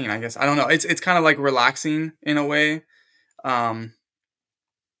running. I guess I don't know. It's kind of like relaxing in a way. Um,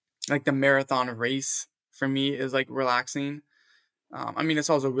 like the marathon race for me is like relaxing. I mean, it's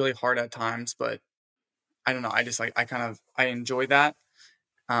also really hard at times, but I don't know. I just like I enjoy that.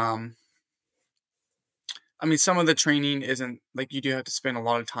 Um, I mean, some of the training isn't like you do have to spend a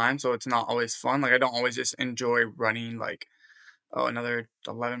lot of time, so it's not always fun. Like I don't always just enjoy running like oh another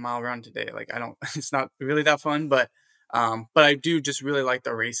 11-mile run today. Like I don't it's not really that fun, but I do just really like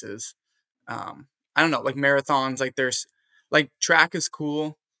the races. I don't know, like marathons, like there's like track is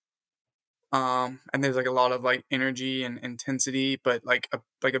cool. And there's like a lot of like energy and intensity, but like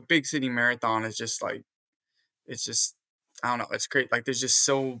a big city marathon is just like it's just I don't know, it's great. Like there's just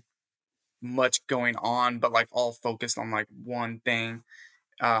so much going on, but like all focused on like one thing.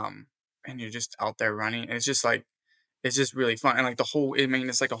 Um, and you're just out there running. And it's just like it's just really fun. And like I mean,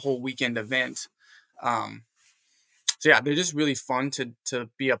 it's like a whole weekend event. Um, so yeah, they're just really fun to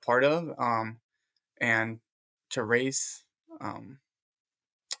be a part of. And to race. Um,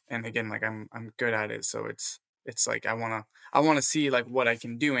 and again, like I'm good at it, so it's like I wanna see like what I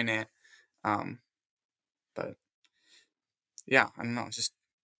can do in it. Um, but yeah, I don't know. It's just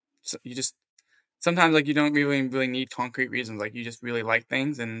you just sometimes like you don't really need concrete reasons. Like you just really like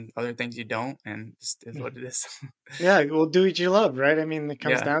things, and other things you don't, and just is what Mhm. it is. Yeah, well, do what you love, right? I mean, it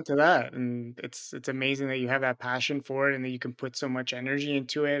comes Yeah. down to that, and it's amazing that you have that passion for it, and that you can put so much energy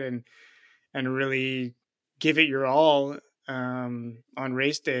into it, and really give it your all on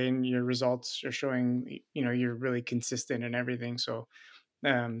race day, and your results are showing. You're really consistent and everything. So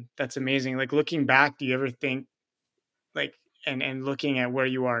that's amazing. Like looking back, do you ever think like and looking at where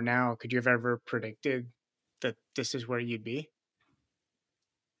you are now, could you have ever predicted that this is where you'd be?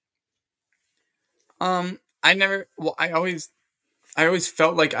 I never. Well, I always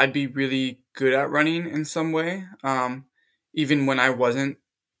felt like I'd be really good at running in some way. Even when I wasn't.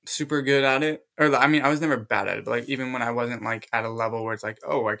 super good at it, or I mean, I was never bad at it, but like even when I wasn't like at a level where it's like,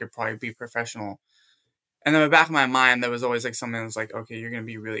 oh, I could probably be professional. And in the back of my mind, there was always like something that was like, okay, you're gonna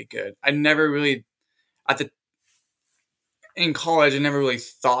be really good. I never really at the in college, I never really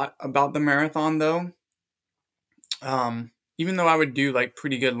thought about the marathon though. Even though I would do like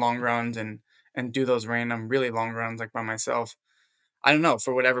pretty good long runs and do those random really long runs like by myself, I don't know,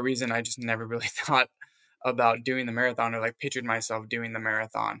 for whatever reason I just never really thought about doing the marathon or like pictured myself doing the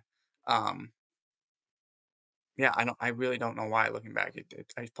marathon. Um, yeah, I really don't know why looking back.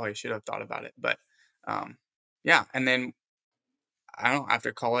 I probably should have thought about it, but um, yeah. And then I don't know,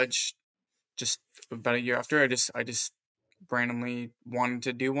 after college, just about a year after, I just randomly wanted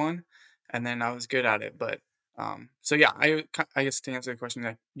to do one, and then I was good at it. But so yeah, I guess to answer the question,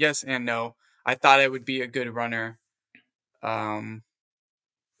 like yes and no. I thought I would be a good runner, um,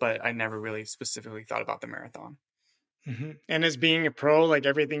 but I never really specifically thought about the marathon. And as being a pro, like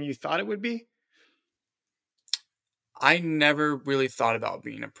everything you thought it would be? I never really thought about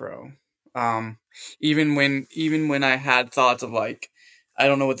being a pro. Um, even when I had thoughts of like, I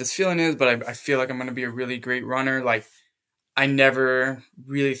don't know what this feeling is, but I feel like I'm gonna be a really great runner. Like I never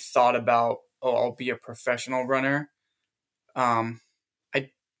really thought about, oh, I'll be a professional runner. Um,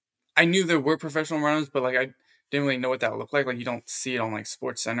 I I knew there were professional runners, but like I didn't really know what that looked like. Like you don't see it on like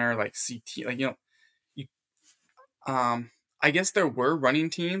Sports Center, like CT, like you um I guess there were running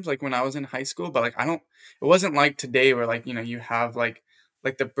teams like when I was in high school, but like I don't it wasn't like today where like, you have like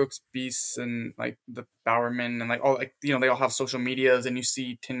the Brooks Beasts and like the Bowerman and like all like they all have social medias and you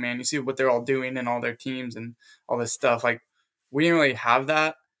see Tin Man, you see what they're all doing and all their teams and all this stuff. Like we didn't really have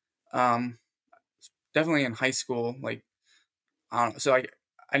that. Um Definitely in high school, like I don't know. So like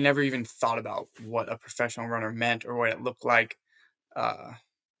I never even thought about what a professional runner meant or what it looked like. Uh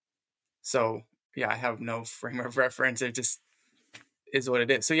so yeah, I have no frame of reference. It just is what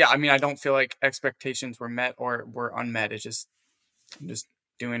it is. So yeah, I mean, I don't feel like expectations were met or were unmet. It's just I'm just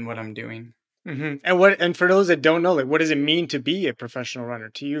doing what I'm doing. And for those that don't know, like what does it mean to be a professional runner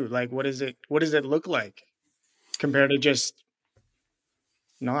to you? Like what does it look like compared to just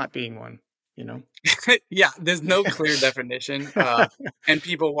not being one, you know? Yeah, there's no clear definition. And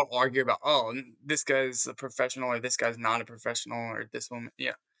people will argue about, oh, this guy's a professional or this guy's not a professional or this woman.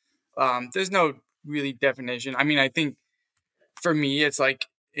 Yeah. There's no really definition. I mean, I think for me, it's like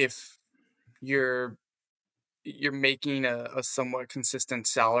if you're you're making a somewhat consistent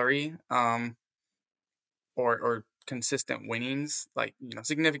salary, or consistent winnings, like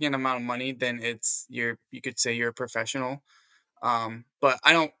significant amount of money, then you could say you're a professional. But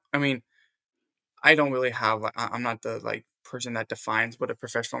I mean, I don't really have I'm not the like person that defines what a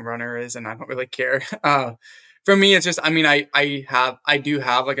professional runner is, and I don't really care. For me, it's just I mean I do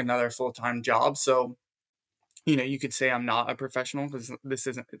have like another full-time job, so you could say I'm not a professional because this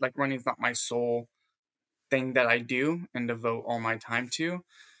isn't like running is not my sole thing that I do and devote all my time to.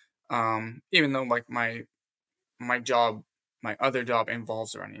 Even though like my job, my other job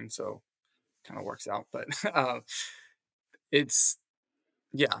involves running, so kind of works out. But it's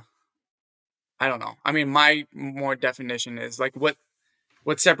yeah, I don't know. I mean, my more definition is like what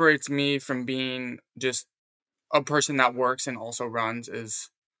separates me from being just a person that works and also runs is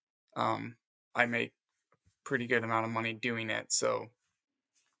um, I make pretty good amount of money doing it, so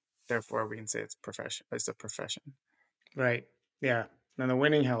therefore we can say it's profession. It's a profession. Right. Yeah. And the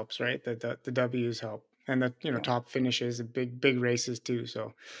winning helps, right? The W's help. And the Yeah. top finishes, the big races too.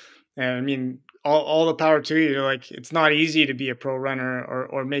 So and I mean all the power to you. Like it's not easy to be a pro runner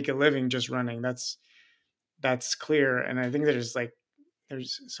or make a living just running. That's clear. And I think there's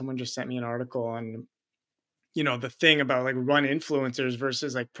someone just sent me an article on the thing about like run influencers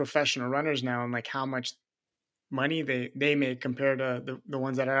versus like professional runners now and like how much money they make compared to the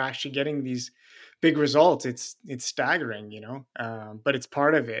ones that are actually getting these big results. It's staggering, but it's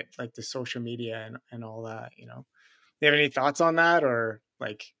part of it, like the social media and all that. You have any thoughts on that? Or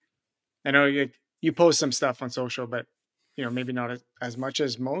like I know you post some stuff on social, but maybe not as much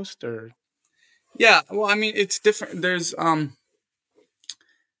as most. Or Yeah. Well, I mean, it's different. There's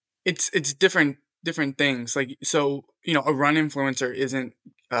it's different things. Like so, a run influencer isn't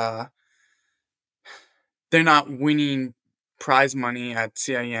uh they're not winning prize money at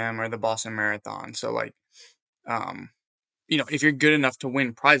CIM or the Boston Marathon. So like, um, if you're good enough to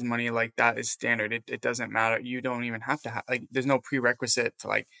win prize money, like that is standard. It doesn't matter. You don't even have to have like. There's no prerequisite to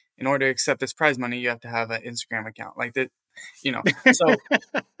like. In order to accept this prize money, you have to have an Instagram account. Like that, So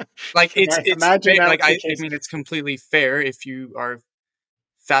like it's imagine fair. that Like was the I case. mean, it's completely fair if you are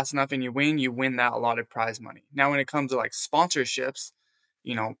fast enough and you win that allotted prize money. Now, when it comes to like sponsorships,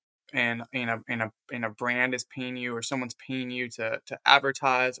 you know, and a brand is paying you, or someone's paying you to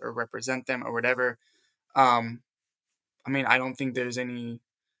advertise or represent them or whatever. um I mean, I don't think there's any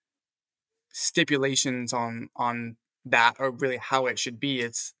stipulations on that, or really how it should be.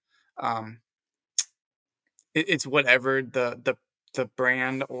 Um it's whatever the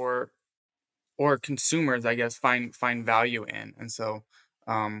brand or consumers, I guess, find value in. And so,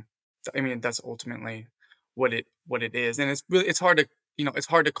 um I mean, that's ultimately what it is. And it's hard to, it's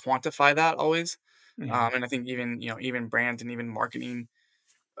hard to quantify that always. Mhm. And I think even brands and even marketing,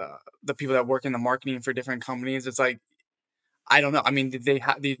 the people that work in the marketing for different companies, it's like, I don't know. I mean, did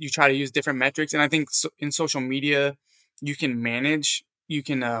you try to use different metrics? And I think, in social media, you can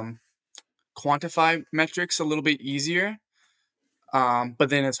quantify metrics a little bit easier. But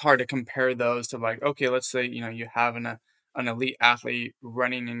then it's hard to compare those to, like, okay, let's say, you have an elite athlete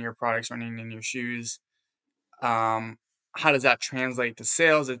running in your products, running in your shoes. Um, how does that translate to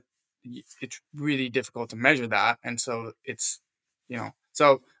sales? It's really difficult to measure that. And so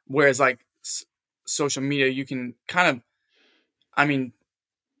so whereas, like, social media, you can kind of, I mean,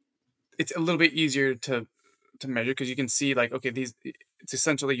 it's a little bit easier to measure, because you can see, like, okay, it's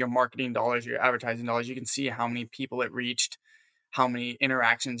essentially your marketing dollars, your advertising dollars. You can see how many people it reached, how many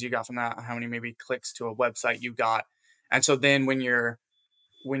interactions you got from that, how many maybe clicks to a website you got. And so then when you're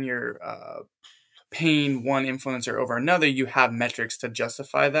paying one influencer over another, you have metrics to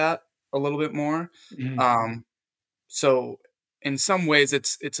justify that a little bit more. Mhm. Um, so in some ways,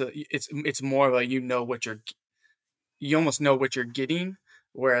 it's more of a, you almost know what you're getting.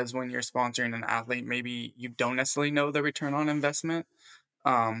 Whereas when you're sponsoring an athlete, maybe you don't necessarily know the return on investment.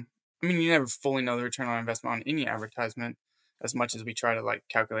 um, I mean, you never fully know the return on investment on any advertisement, as much as we try to, like,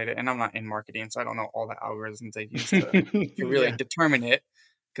 calculate it. And I'm not in marketing, so I don't know all the algorithms they use to really Yeah. determine it,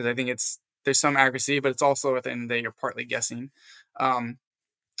 because I think there's some accuracy, but it's also, at the end of the day, you're partly guessing. Um,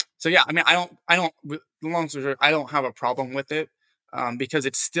 so yeah, I mean, the long story short, I don't have a problem with it, because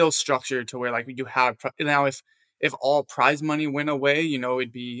it's still structured to where, like, you have now, if all prize money went away,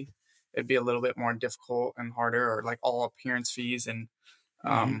 it'd be a little bit more difficult and harder, or like all appearance fees. And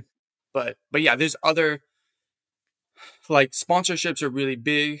Mhm. but yeah, there's other, like, sponsorships are really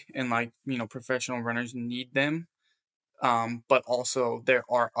big, and, like, professional runners need them. But also there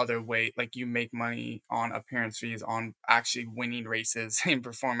are other ways, like, you make money on appearance fees, on actually winning races in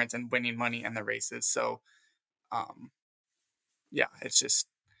performance, and winning money in the races. So, um, yeah, it's just,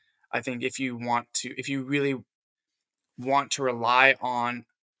 I think, if you really want to rely on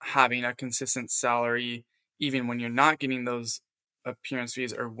having a consistent salary, even when you're not getting those appearance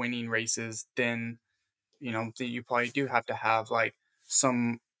fees or winning races, then, that you probably do have to have, like,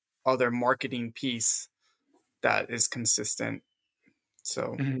 some other marketing piece that is consistent.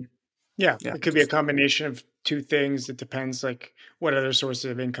 So Mhm. Yeah, yeah, it could be a just combination of two things. It depends, like, what other sources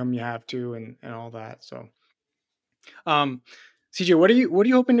of income you have too, and all that. So, um, CJ, what are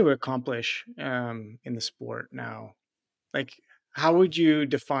you hoping to accomplish in the sport now? Like, how would you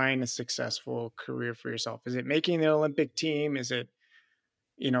define a successful career for yourself? Is it making the Olympic team? Is it,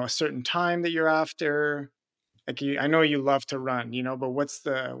 a certain time that you're after? Like, I know you love to run, but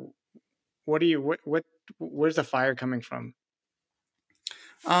what do you what where's the fire coming from?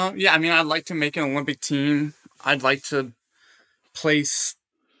 yeah, I mean, I'd like to make an Olympic team. I'd like to place,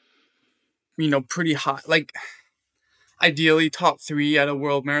 pretty high, like, ideally top 3 at a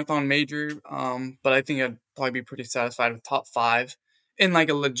world marathon major. But I think I'd probably be pretty satisfied with top 5 in, like,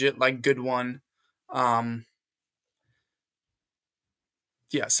 a legit, like, good one. Um,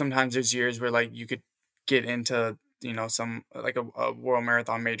 yeah, sometimes there's years where, like, you could get into, some, like, a world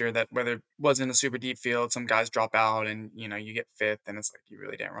marathon major, that whether it wasn't a super deep field, some guys drop out, and you get fifth, and it's like, you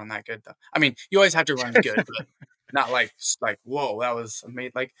really didn't run that good though. I mean, you always have to run good, but not like, whoa, that was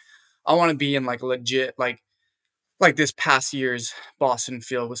amazing. Like, I want to be in, like, legit, like this past year's Boston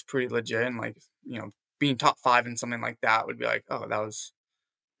field was pretty legit, and, like, being top 5 in something like that would be like, oh, that was,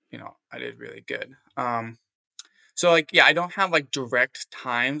 I did really good. So, like, yeah, I don't have, like, direct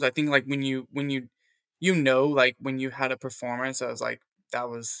times. I think, like, like, when you had a performance, I was like, that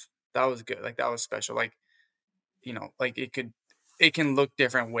was good. Like, that was special. Like, like, it can look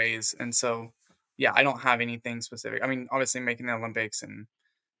different ways. And so, yeah, I don't have anything specific. I mean, obviously, making the Olympics, and,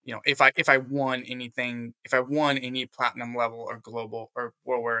 if I won any platinum level or global or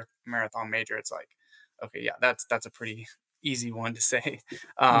world marathon major, it's like, okay, yeah, that's a pretty easy one to say.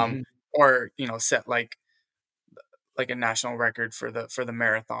 Um, Mhm. or, set, like a national record for the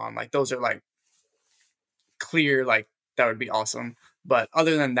marathon. Like, those are, like, clear, like, that would be awesome. But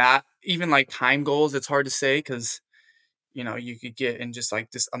other than that, even, like, time goals, it's hard to say, because you could get in just,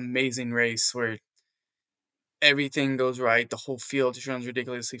 like, this amazing race where everything goes right, the whole field just runs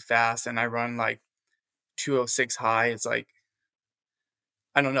ridiculously fast, and I run like 206 high, it's like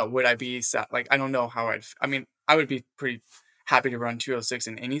I don't know, would I be like I don't know how I mean, I would be pretty happy to run 206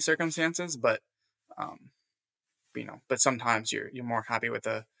 in any circumstances, but um, but sometimes you're more happy with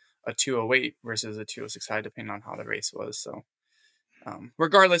a 208 versus a 206 high, depending on how the race was. So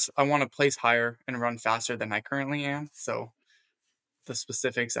regardless, I want to place higher and run faster than I currently am. So the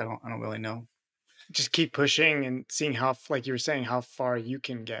specifics, I don't really know. Just keep pushing and seeing how, like you were saying, how far you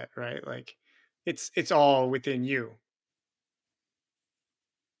can get, right? Like it's all within you.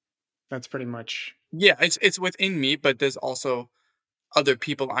 That's pretty much. Yeah, it's within me, but there's also other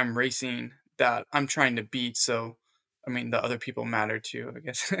people I'm racing that I'm trying to beat. So, I mean, the other people matter too, I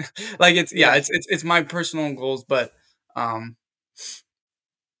guess. Like it's yeah, Yeah. it's my personal goals, um,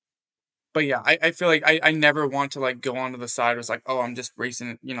 but yeah, I feel like I never want to like go onto the side where it's like, oh, I'm just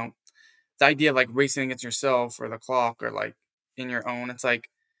racing. The idea of like racing against yourself or the clock or like in your own. It's like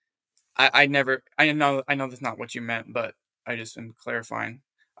I never I know that's not what you meant, but I just am clarifying.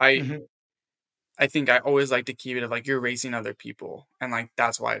 I Mhm. I think I always like to keep it of like you're racing other people and like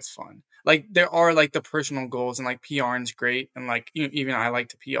that's why it's fun. Like there are like the personal goals and like PR is great and like even I like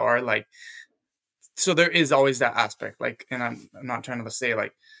to PR like so there is always that aspect like and I'm not trying to say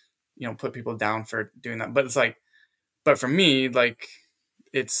like put people down for doing that but it's like but for me like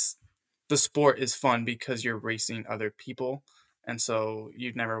it's the sport is fun because you're racing other people and so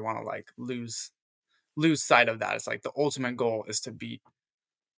you'd never want to like lose sight of that. It's like the ultimate goal is to beat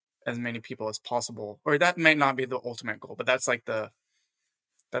as many people as possible or that might not be the ultimate goal but that's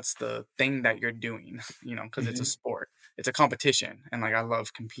the thing that you're doing because it's a Mhm. sport, it's a competition and like I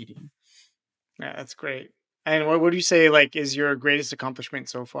love competing. Yeah, that's great. And what would you say like is your greatest accomplishment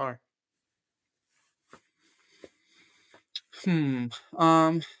so far? hmm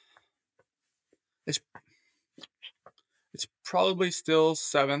um it's it's probably still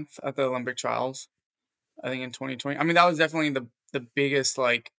seventh at the Olympic trials, I think, in 2020. I mean that was definitely the biggest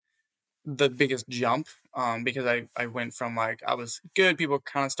like the biggest jump because I went from like I was good, people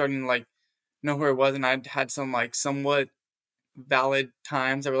kind of starting to like know who I was and I'd had some like somewhat valid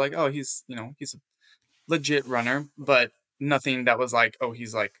times that were like, oh, he's a legit runner, but nothing that was like, oh,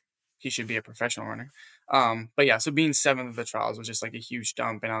 he's like he should be a professional runner. But yeah, so being seventh of the trials was just like a huge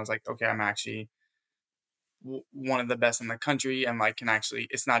jump, and I was like, okay, I'm actually one of the best in the country, and like can actually,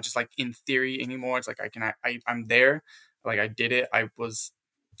 it's not just like in theory anymore. It's like I can, I'm there, like I did it. I was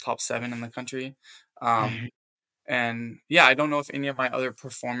top seven in the country, um, Mhm. and yeah, I don't know if any of my other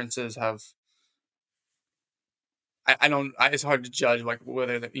performances have. I don't. It's hard to judge like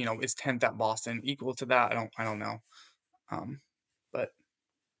whether is 10th at Boston equal to that. I don't know. Um, but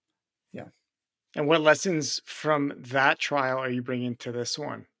yeah. And what lessons from that trial are you bringing to this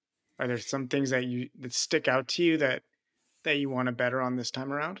one? Are there some things that stick out to you that you want to better on this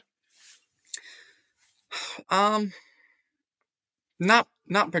time around? Um,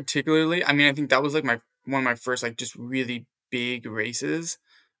 not particularly. I mean, I think that was like my one of my first like just really big races,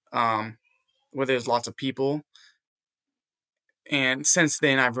 um, where there's lots of people. And since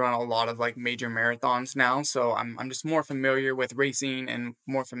then, I've run a lot of like major marathons now, so I'm just more familiar with racing and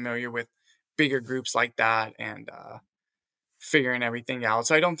more familiar with bigger groups like that and figuring everything out.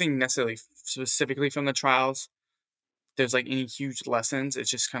 So I don't think necessarily specifically from the trials there's like any huge lessons.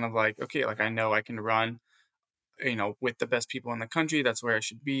 It's just kind of like okay, like I know I can run with the best people in the country. That's where I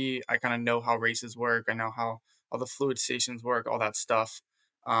should be. I kind of know how races work. I know how all the fluid stations work, all that stuff.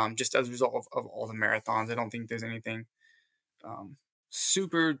 Just as a result of all the marathons, I don't think there's anything um,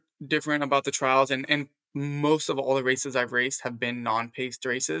 super different about the trials. And most of all the races I've raced have been non-paced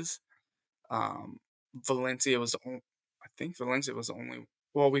races. Um, Valencia was, I think Valencia was the only.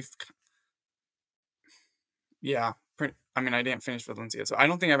 Well, yeah. I mean, I didn't finish Valencia, so I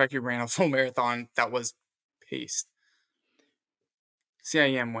don't think I've actually ran a full marathon that was paced.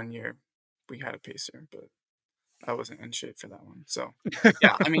 CIM one year, we had a pacer, but I wasn't in shape for that one. So,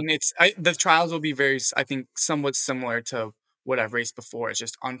 yeah, I mean, the trials will be I think, somewhat similar to what I've raced before. It's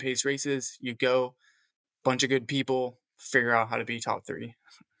just on pace races. You go, bunch of good people, figure out how to be top three.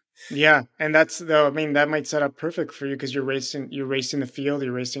 Yeah, and that's though. I mean, that might set up perfect for you because you're racing the field,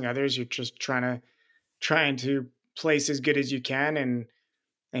 you're racing others. You're just trying to place as good as you can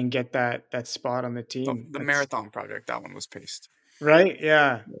and get that spot on the The, team. the That's marathon project, that one was paced. right.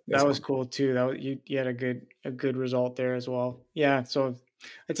 Yeah, that This was one. cool too. That was, you had a good result there as well. Yeah, so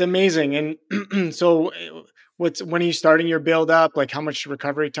it's amazing. And so, what's when are you starting your build up? Like, how much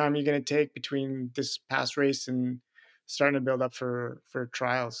recovery time are you going to take between this past race and starting to build up for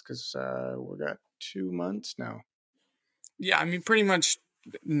trials? Because we got 2 months now. Yeah, I mean, pretty much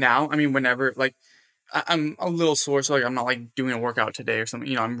now. I mean, whenever, like, I'm a little sore, so like I'm not like doing a workout today or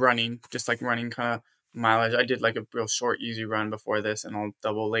something. I'm running, just like running kind of mileage. I did like a real short, easy run before this, and I'll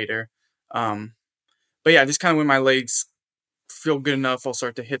double later. Um, but yeah, just kind of when my legs feel good enough, I'll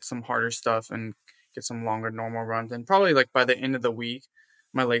start to hit some harder stuff and get some longer normal runs. And probably like by the end of the week,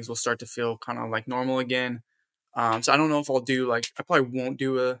 my legs will start to feel kind of like normal again. So I don't know if I'll do like I probably won't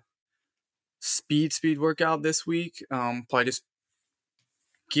do a speed workout this week. Probably just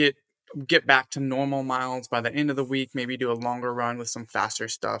get get back to normal miles by the end of the week. Maybe do a longer run with some faster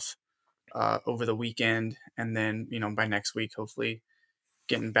stuff over the weekend, and then by next week, hopefully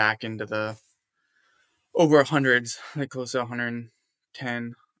getting back into the over hundreds, like close to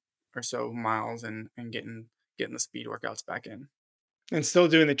 110 or so miles, and getting the speed workouts back in. And still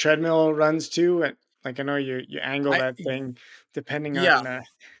doing the treadmill runs too? And, like, I know you angle I that thing depending Yeah, on,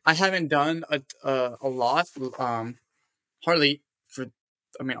 I haven't done a lot. Hardly for,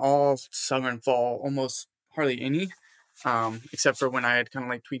 I mean, all summer and fall, almost hardly any, except for when I had kind of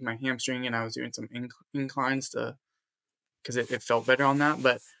like tweaked my hamstring and I was doing some inclines to because it felt better on that.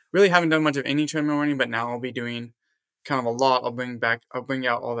 But really haven't done much of any treadmill running. But now I'll be doing kind of a lot. I'll bring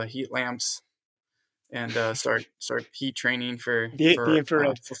out all the heat lamps and start heat training for the for uh,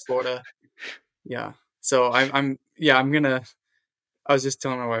 infrared. for Florida. Yeah. So I'm gonna. I was just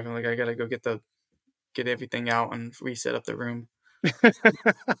telling my wife, I'm like, I gotta go get everything out and reset up the room.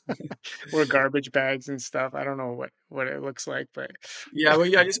 Or garbage bags and stuff. I don't know what it looks like, but Yeah, well,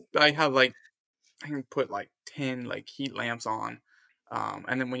 yeah, I have like I can put like 10 like heat lamps on,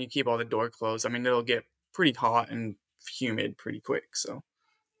 and then when you keep all the door closed, I mean it'll get pretty hot and humid pretty quick. So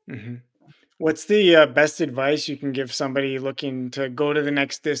Mhm. What's the, best advice you can give somebody looking to go to the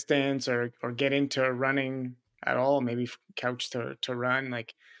next distance or get into running at all, maybe couch to run?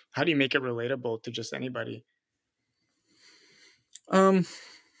 Like, how do you make it relatable to just anybody? um,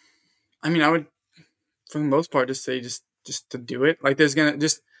 I mean I would for the most part just say just to do it. Like there's gonna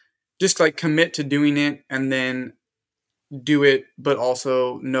just like commit to doing it and then do it, but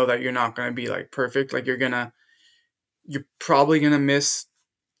also know that you're not gonna be like perfect. Like you're probably gonna miss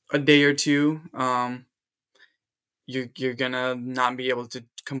a day or two. You're gonna not be able to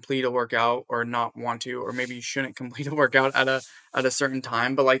complete a workout or not want to, or maybe you shouldn't complete a workout at a certain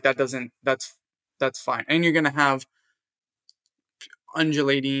time. But like that doesn't that's fine, and you're gonna have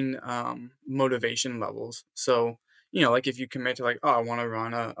undulating motivation levels. So like if you commit to like, oh, I want to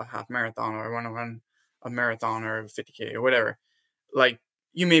run a half marathon, or I want to run a marathon or a 50K or whatever, like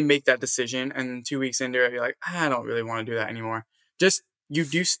you may make that decision and 2 weeks into it you're like, I don't really want to do that anymore. Just you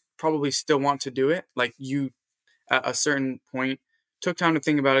do probably still want to do it. Like you at a certain point took time to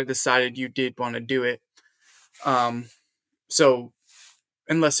think about it, decided you did want to do it. um so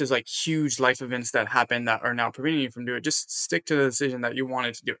unless there's like huge life events that happen that are now preventing you from doing it, just stick to the decision that you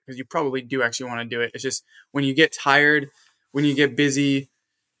wanted to do it, because you probably do actually want to do it. It's just when you get tired, when you get busy,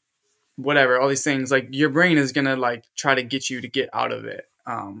 whatever, all these things, like your brain is gonna like try to get you to get out of it.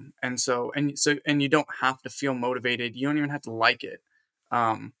 And you don't have to feel motivated. You don't even have to like it.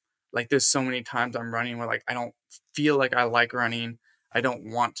 Like there's so many times I'm running where like I don't feel like I like running. I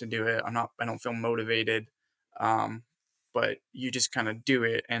don't want to do it. I don't feel motivated. Um, but you just kind of do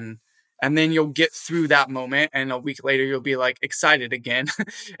it, and then you'll get through that moment, and a week later you'll be like excited again,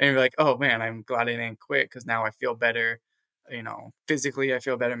 and you're like, oh man, I'm glad I didn't quit because now I feel better. Physically I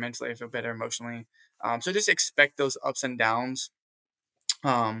feel better, mentally I feel better, emotionally. So just expect those ups and downs,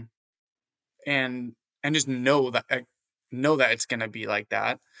 um, and just know that it's gonna be like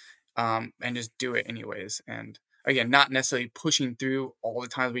that, and just do it anyways. And again, not necessarily pushing through all the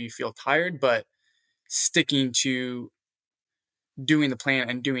times where you feel tired, but sticking to doing the plan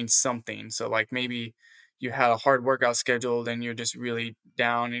and doing something. So like maybe you had a hard workout scheduled and you're just really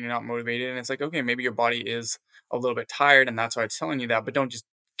down and you're not motivated, and it's like, okay, maybe your body is a little bit tired and that's why it's telling you that. But don't just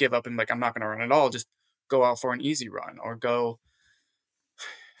give up and like, I'm not going to run at all. Just go out for an easy run, or go,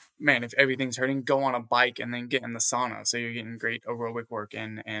 man, if everything's hurting, go on a bike and then get in the sauna so you're getting great aerobic work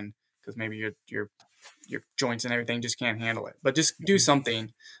in, and because maybe your joints and everything just can't handle it. But just do Mhm.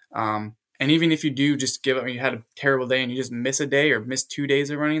 something. And even if you do just give up, you had a terrible day and you just miss a day or miss 2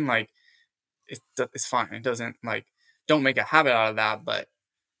 days of running, like it's fine. It doesn't like, don't make a habit out of that, but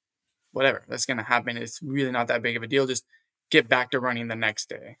whatever, that's gonna happen. It's really not that big of a deal. Just get back to running the next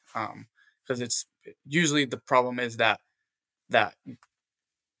day. Because it's usually the problem is that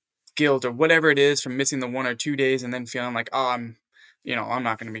guilt or whatever it is from missing the 1 or 2 days and then feeling like, oh, I'm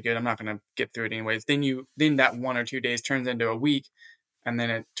not gonna be good. I'm not gonna get through it anyways. Then that 1 or 2 days turns into a week, and then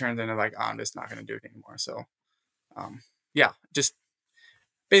it turns into like, oh, I'm just not gonna do it anymore. So, um, yeah, just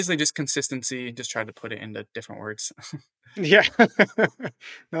basically just consistency. Just tried to put it into different words. Yeah.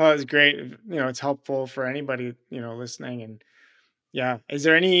 No, it's great. It's helpful for anybody, listening. And yeah, is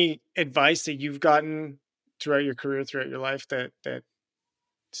there any advice that you've gotten throughout your career, throughout your life that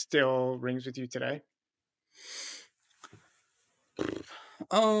still rings with you today?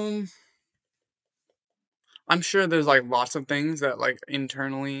 um, I'm sure there's like lots of things that like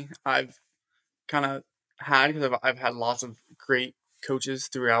internally I've kind of had because I've had lots of great coaches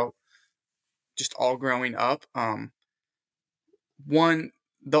throughout just all growing up. One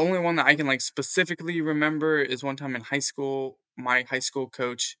the only one that I can like specifically remember is one time in high school. My high school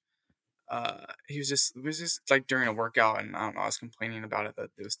coach, he was just it was just like during a workout, and I don't know, I was complaining about it that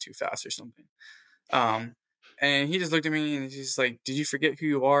it was too fast or something. Um, and he just looked at me and he's just like, "Did you forget who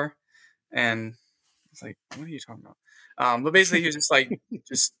you are?" And it's like, "What are you talking about?" But basically, he was just like,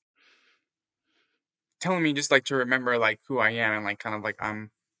 just telling me just like to remember like who I am and like kind of like I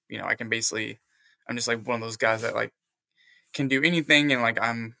can basically, I'm just like one of those guys that like can do anything and like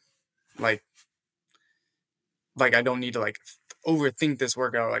I'm like I don't need to like overthink this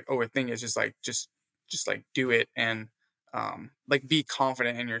workout, like overthink it. It's just like do it and like be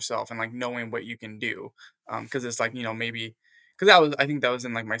confident in yourself and like knowing what you can do. Because it's like maybe because I think that was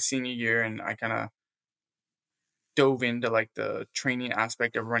in like my senior year and I kind of dove into like the training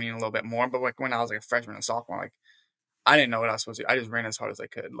aspect of running a little bit more. But like when I was like a freshman and sophomore, like I didn't know what I was supposed to do. I just ran as hard as I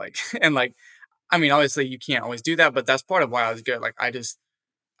could, like and like I mean obviously you can't always do that, but that's part of why I was good. Like I just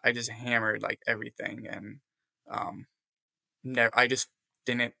hammered like everything and um never I just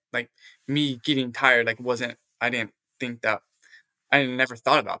didn't like me getting tired like wasn't I didn't think that I never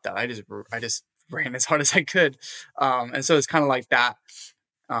thought about that. I just ran as hard as I could. And so it's kind of like that.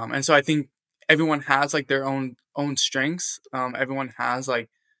 And so I think everyone has like their own strengths. Everyone has like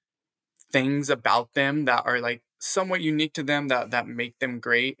things about them that are like somewhat unique to them that make them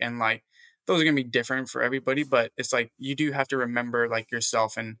great and like those are going to be different for everybody, but it's like you do have to remember like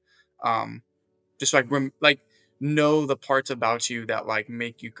yourself and um just like like know the parts about you that like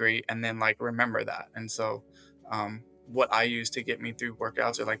make you great and then like remember that. And so what I use to get me through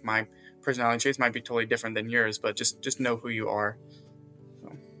workouts or like my personality traits might be totally different than yours, but just know who you are.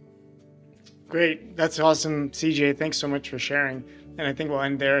 So Great. That's awesome, CJ. Thanks so much for sharing. And I think we'll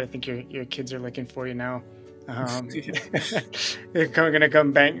end there. I think your kids are looking for you now. yeah. They're going to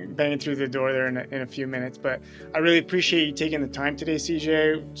come banging through the door there in a few minutes. But I really appreciate you taking the time today,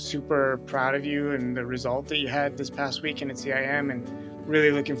 CJ. Super proud of you and the result that you had this past weekend at CIM, and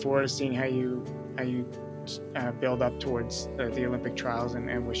really looking forward to seeing how you build up towards the Olympic trials,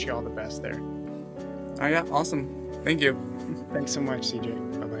 and wish you all the best there. Oh yeah, awesome. Thank you. Thanks so much,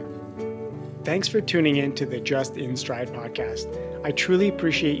 CJ. Bye bye. Thanks for tuning in to the Just in Stride podcast. I truly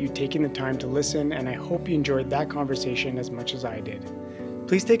appreciate you taking the time to listen, and I hope you enjoyed that conversation as much as I did.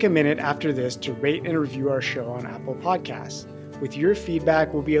 Please take a minute after this to rate and review our show on Apple Podcasts. With your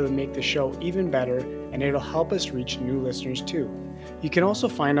feedback, we'll be able to make the show even better, and it'll help us reach new listeners too. You can also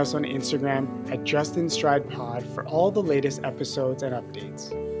find us on Instagram at Just in Stride Pod for all the latest episodes and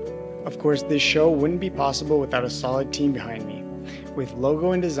updates. Of course, this show wouldn't be possible without a solid team behind me, with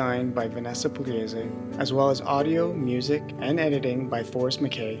logo and design by Vanessa Pugliese, as well as audio, music, and editing by Forrest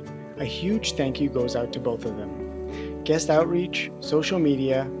McKay. A huge thank you goes out to both of them. Guest outreach, social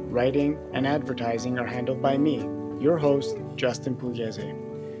media, writing, and advertising are handled by me, your host, Justin Pugliese.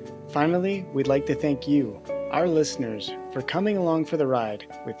 Finally, we'd like to thank you, our listeners, for coming along for the ride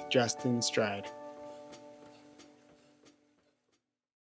with Just in Stride.